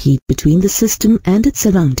exchange of heat between the system and its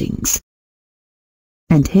surroundings,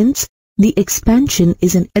 and hence the expansion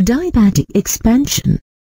is an adiabatic expansion.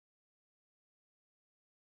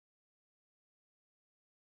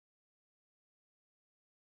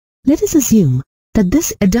 Let us assume that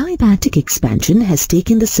this adiabatic expansion has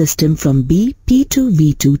taken the system from B P2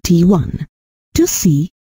 V2 T1 to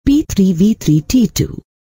C P3 V3 T2,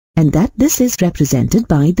 and that this is represented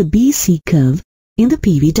by the BC curve in the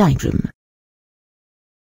PV diagram.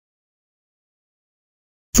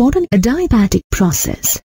 For an adiabatic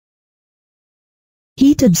process,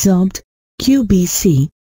 heat absorbed QBC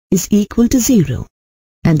is equal to 0,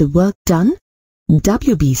 and the work done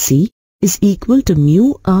WBC is equal to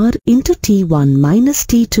mu R into T1 minus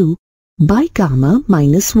T2 by gamma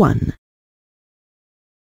minus 1.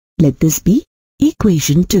 Let this be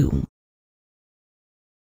equation 2.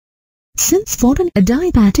 Since for an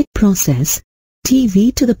adiabatic process,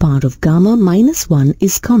 TV to the power of gamma minus 1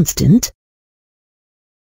 is constant,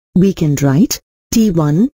 we can write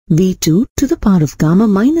T1 V2 to the power of gamma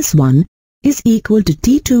minus 1 is equal to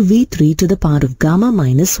T2 V3 to the power of gamma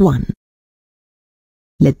minus 1.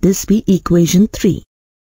 Let this be equation 3.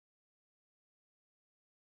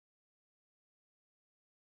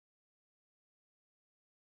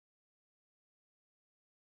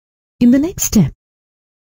 In the next step,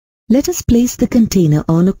 let us place the container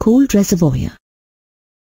on a cold reservoir,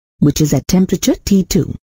 which is at temperature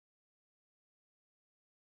T2.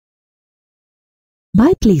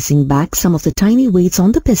 By placing back some of the tiny weights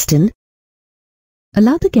on the piston,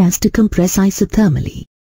 allow the gas to compress isothermally.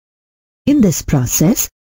 In this process,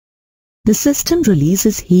 the system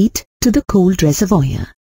releases heat to the cold reservoir.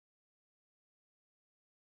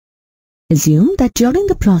 Assume that during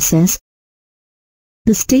the process,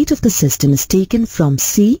 the state of the system is taken from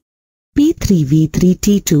C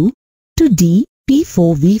P3V3T2 to D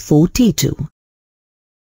P4V4T2.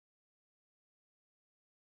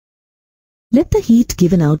 Let the heat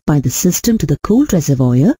given out by the system to the cold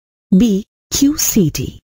reservoir be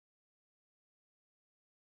QCT,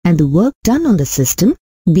 and the work done on the system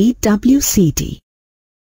be WCT.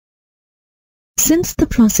 Since the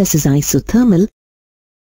process is isothermal,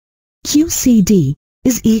 QCD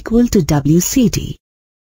is equal to WCT,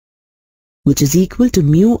 which is equal to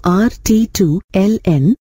mu RT2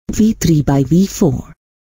 ln V3 by V4.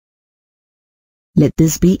 Let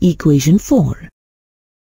this be equation 4.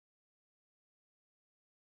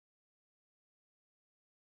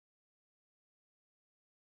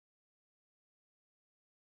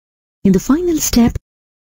 In the final step,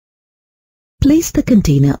 place the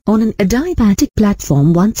container on an adiabatic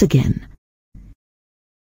platform once again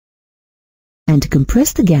and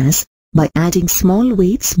compress the gas by adding small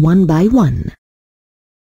weights one by one.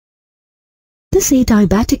 This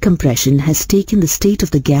adiabatic compression has taken the state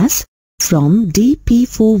of the gas from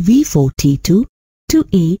dP4V4T2 to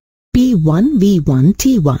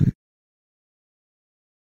AP1V1T1.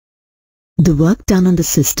 The work done on the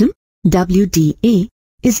system, WdA,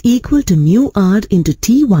 is equal to mu R into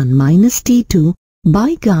T1 minus T2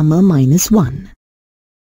 by gamma minus 1.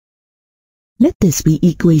 Let this be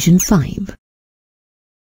equation 5.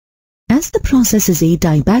 As the process is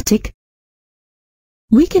adiabatic,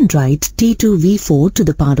 we can write T2V4 to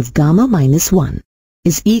the power of gamma minus 1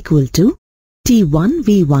 is equal to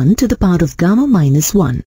T1V1 to the power of gamma minus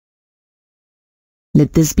 1.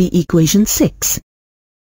 Let this be equation 6.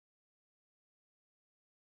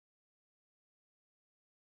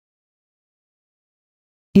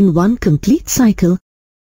 In one complete cycle,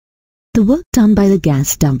 the work done by the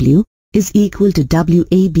gas W is equal to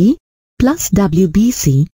WAB plus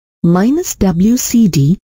WBC minus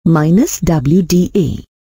WCD minus WDA.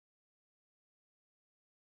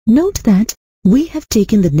 Note that we have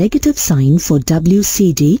taken the negative sign for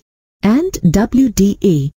WCD and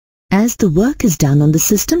WDA as the work is done on the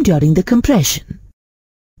system during the compression.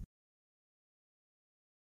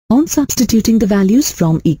 On substituting the values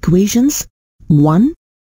from equations 1,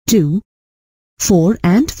 2, 4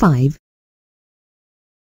 and 5,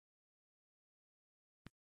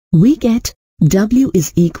 we get W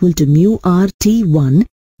is equal to mu RT1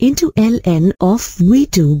 into ln of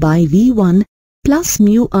V2 by V1 plus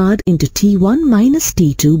mu R into T1 minus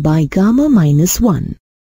T2 by gamma minus 1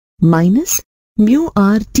 minus mu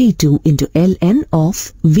RT2 into ln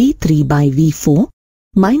of V3 by V4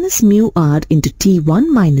 minus mu R into T1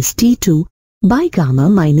 minus T2 by gamma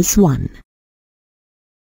minus 1.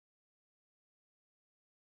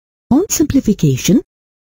 On simplification,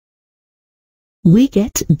 we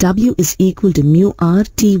get W is equal to mu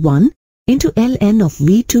RT1 into ln of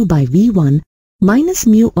V2 by V1 minus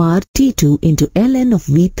mu RT2 into ln of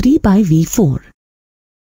V3 by V4.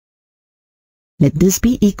 Let this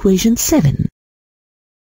be equation 7.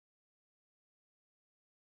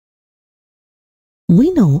 We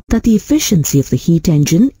know that the efficiency of the heat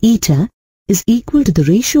engine, eta, is equal to the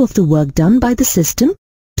ratio of the work done by the system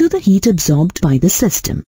to the heat absorbed by the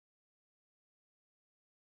system.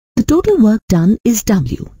 The total work done is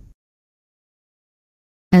W,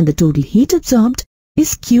 and the total heat absorbed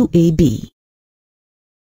is QAB.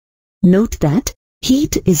 Note that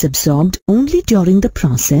heat is absorbed only during the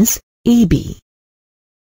process AB.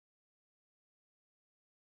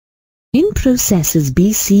 In processes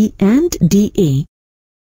BC and DA,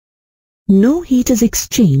 no heat is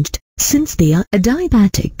exchanged since they are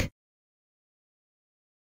adiabatic.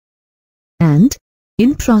 And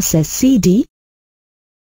in process CD,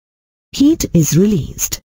 heat is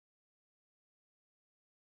released.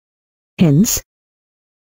 Hence,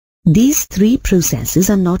 these three processes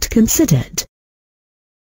are not considered.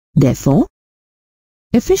 Therefore,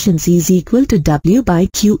 efficiency is equal to W by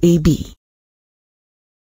QAB.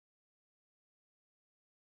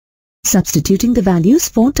 Substituting the values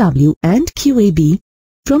for W and QAB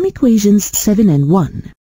from equations 7 and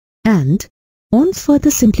 1, and on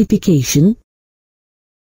further simplification,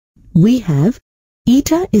 we have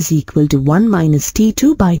eta is equal to 1 minus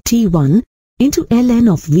T2 by T1 into ln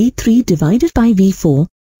of V3 divided by V4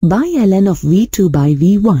 by ln of V2 by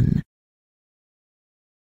V1.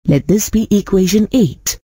 Let this be equation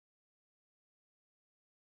 8.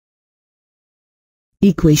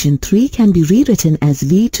 Equation 3 can be rewritten as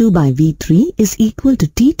V2 by V3 is equal to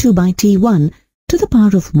T2 by T1 to the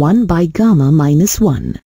power of 1 by gamma minus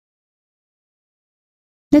 1.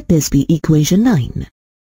 Let this be equation 9.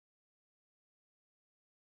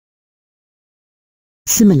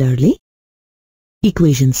 Similarly,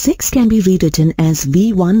 equation 6 can be rewritten as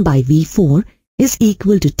V1 by V4 is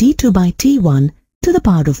equal to T2 by T1 to the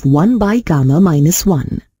power of 1 by gamma minus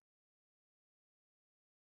 1.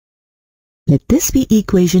 Let this be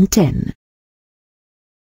equation 10.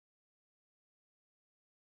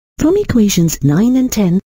 From equations 9 and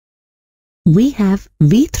 10, we have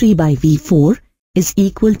V3 by V4 is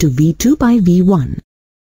equal to V2 by V1.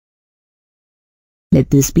 Let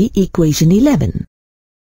this be equation 11.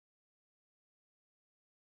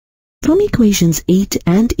 From equations 8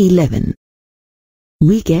 and 11,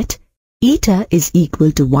 we get eta is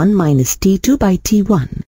equal to 1 minus T2 by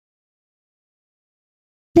T1.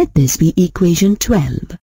 Let this be equation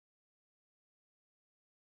 12.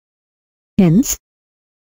 Hence,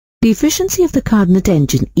 the efficiency of the Carnot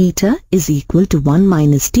engine eta is equal to 1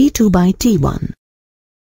 minus T2 by T1.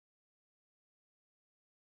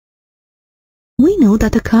 We know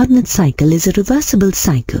that the Carnot cycle is a reversible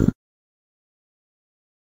cycle.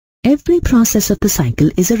 Every process of the cycle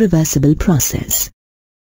is a reversible process.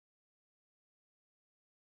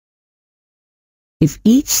 If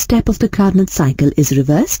each step of the Carnot cycle is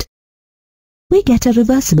reversed, we get a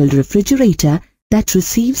reversible refrigerator that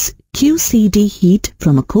receives QCD heat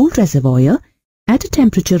from a cold reservoir at a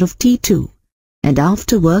temperature of T2, and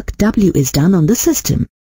after work W is done on the system.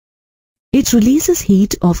 It releases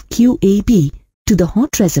heat of QAB to the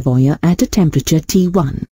hot reservoir at a temperature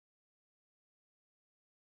T1.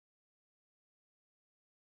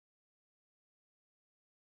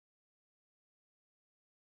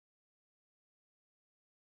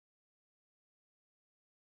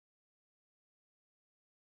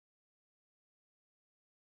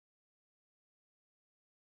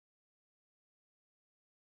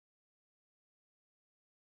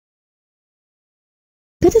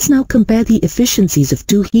 Let us now compare the efficiencies of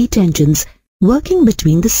two heat engines working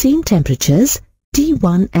between the same temperatures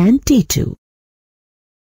T1 and T2.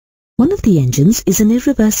 One of the engines is an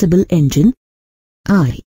irreversible engine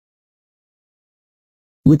I,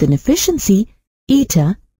 with an efficiency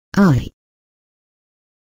eta I,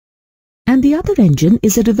 and the other engine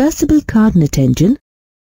is a reversible Carnot engine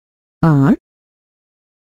R,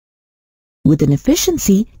 with an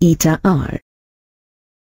efficiency eta R.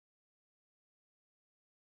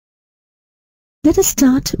 Let us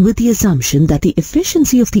start with the assumption that the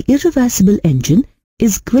efficiency of the irreversible engine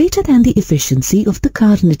is greater than the efficiency of the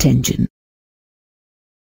Carnot engine.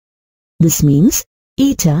 This means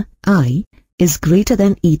eta I is greater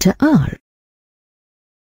than eta R.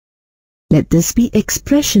 Let this be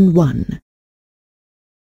expression 1.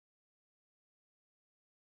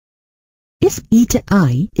 If eta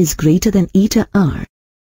I is greater than eta R,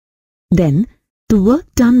 then the work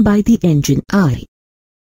done by the engine I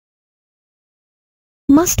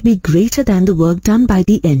must be greater than the work done by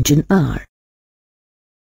the engine R.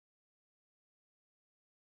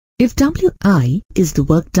 If Wi is the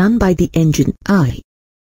work done by the engine I,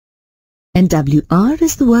 and Wr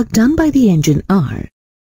is the work done by the engine R,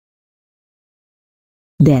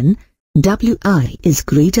 then Wi is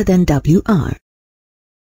greater than Wr.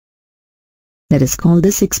 Let us call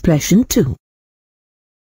this expression 2.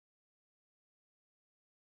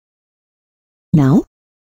 Now,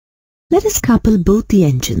 let us couple both the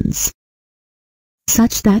engines,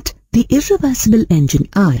 such that the irreversible engine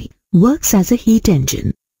I works as a heat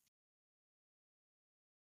engine,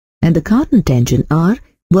 and the Carnot engine R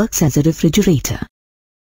works as a refrigerator.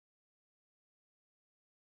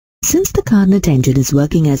 Since the Carnot engine is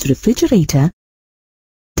working as a refrigerator,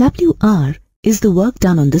 Wr is the work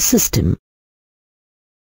done on the system.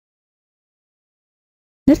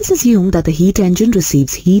 Let us assume that the heat engine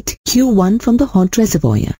receives heat Q1 from the hot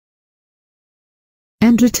reservoir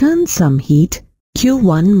and returns some heat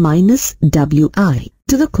Q1 minus Wi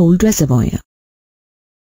to the cold reservoir.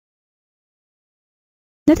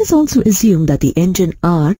 Let us also assume that the engine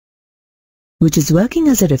R, which is working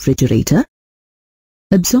as a refrigerator,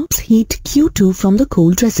 absorbs heat Q2 from the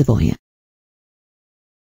cold reservoir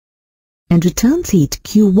and returns heat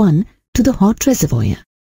Q1 to the hot reservoir.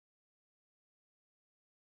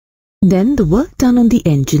 Then the work done on the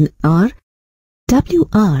engine R,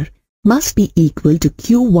 Wr, must be equal to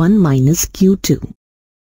Q1 minus Q2.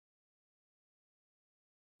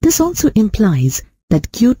 This also implies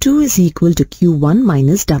that Q2 is equal to Q1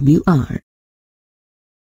 minus Wr.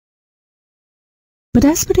 But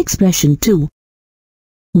as per expression 2,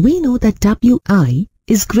 we know that Wi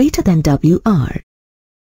is greater than Wr.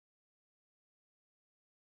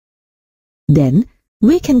 Then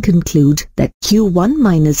we can conclude that Q1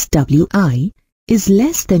 minus Wi is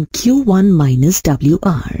less than Q1 minus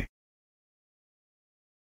Wr.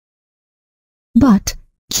 But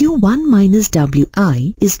Q1 minus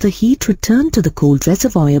Wi is the heat returned to the cold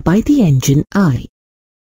reservoir by the engine I.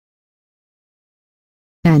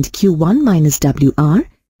 and Q1 minus WR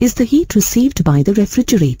is the heat received by the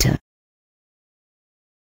refrigerator.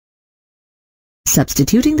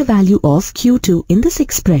 Substituting the value of Q2 in this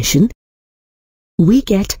expression, we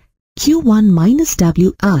get Q1 minus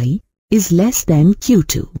WI is less than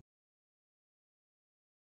Q2.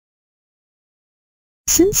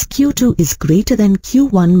 Since Q2 is greater than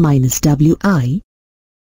Q1 minus WI,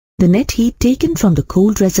 the net heat taken from the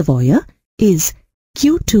cold reservoir is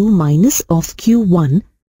Q2 minus of Q1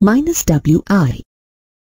 minus WI.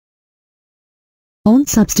 On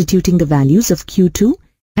substituting the values of Q2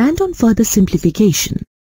 and on further simplification,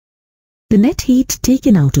 the net heat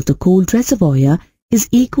taken out of the cold reservoir is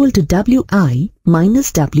equal to WI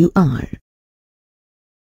minus WR.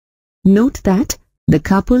 Note that the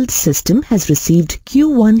coupled system has received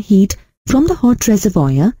Q1 heat from the hot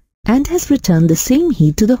reservoir and has returned the same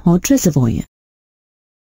heat to the hot reservoir.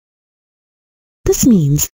 This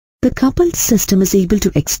means the coupled system is able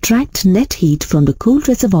to extract net heat from the cold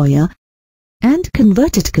reservoir and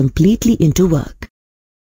convert it completely into work.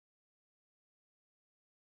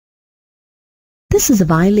 This is a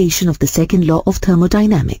violation of the second law of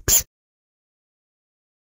thermodynamics.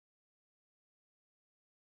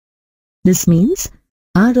 This means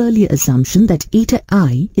our earlier assumption that eta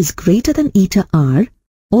I is greater than eta R,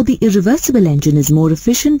 or the irreversible engine is more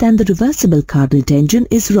efficient than the reversible Carnot engine,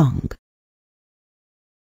 is wrong.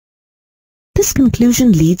 This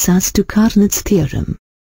conclusion leads us to Carnot's theorem.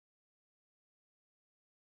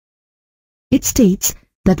 It states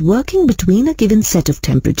that working between a given set of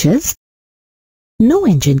temperatures, no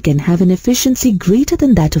engine can have an efficiency greater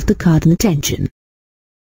than that of the Carnot engine.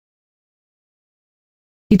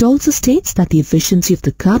 It also states that the efficiency of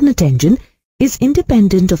the Carnot engine is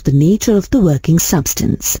independent of the nature of the working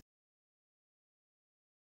substance.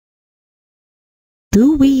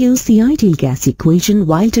 Though we use the ideal gas equation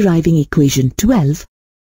while deriving equation 12,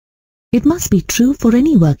 it must be true for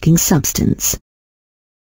any working substance.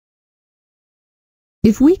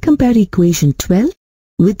 If we compare equation 12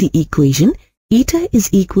 with the equation eta is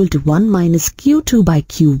equal to 1 minus Q2 by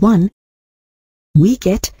Q1, we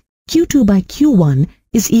get Q2 by Q1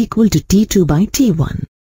 is equal to T2 by T1.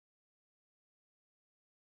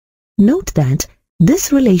 Note that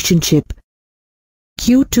this relationship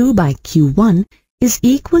Q2 by Q1 is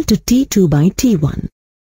equal to T2 by T1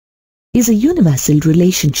 is a universal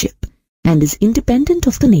relationship and is independent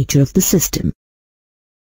of the nature of the system.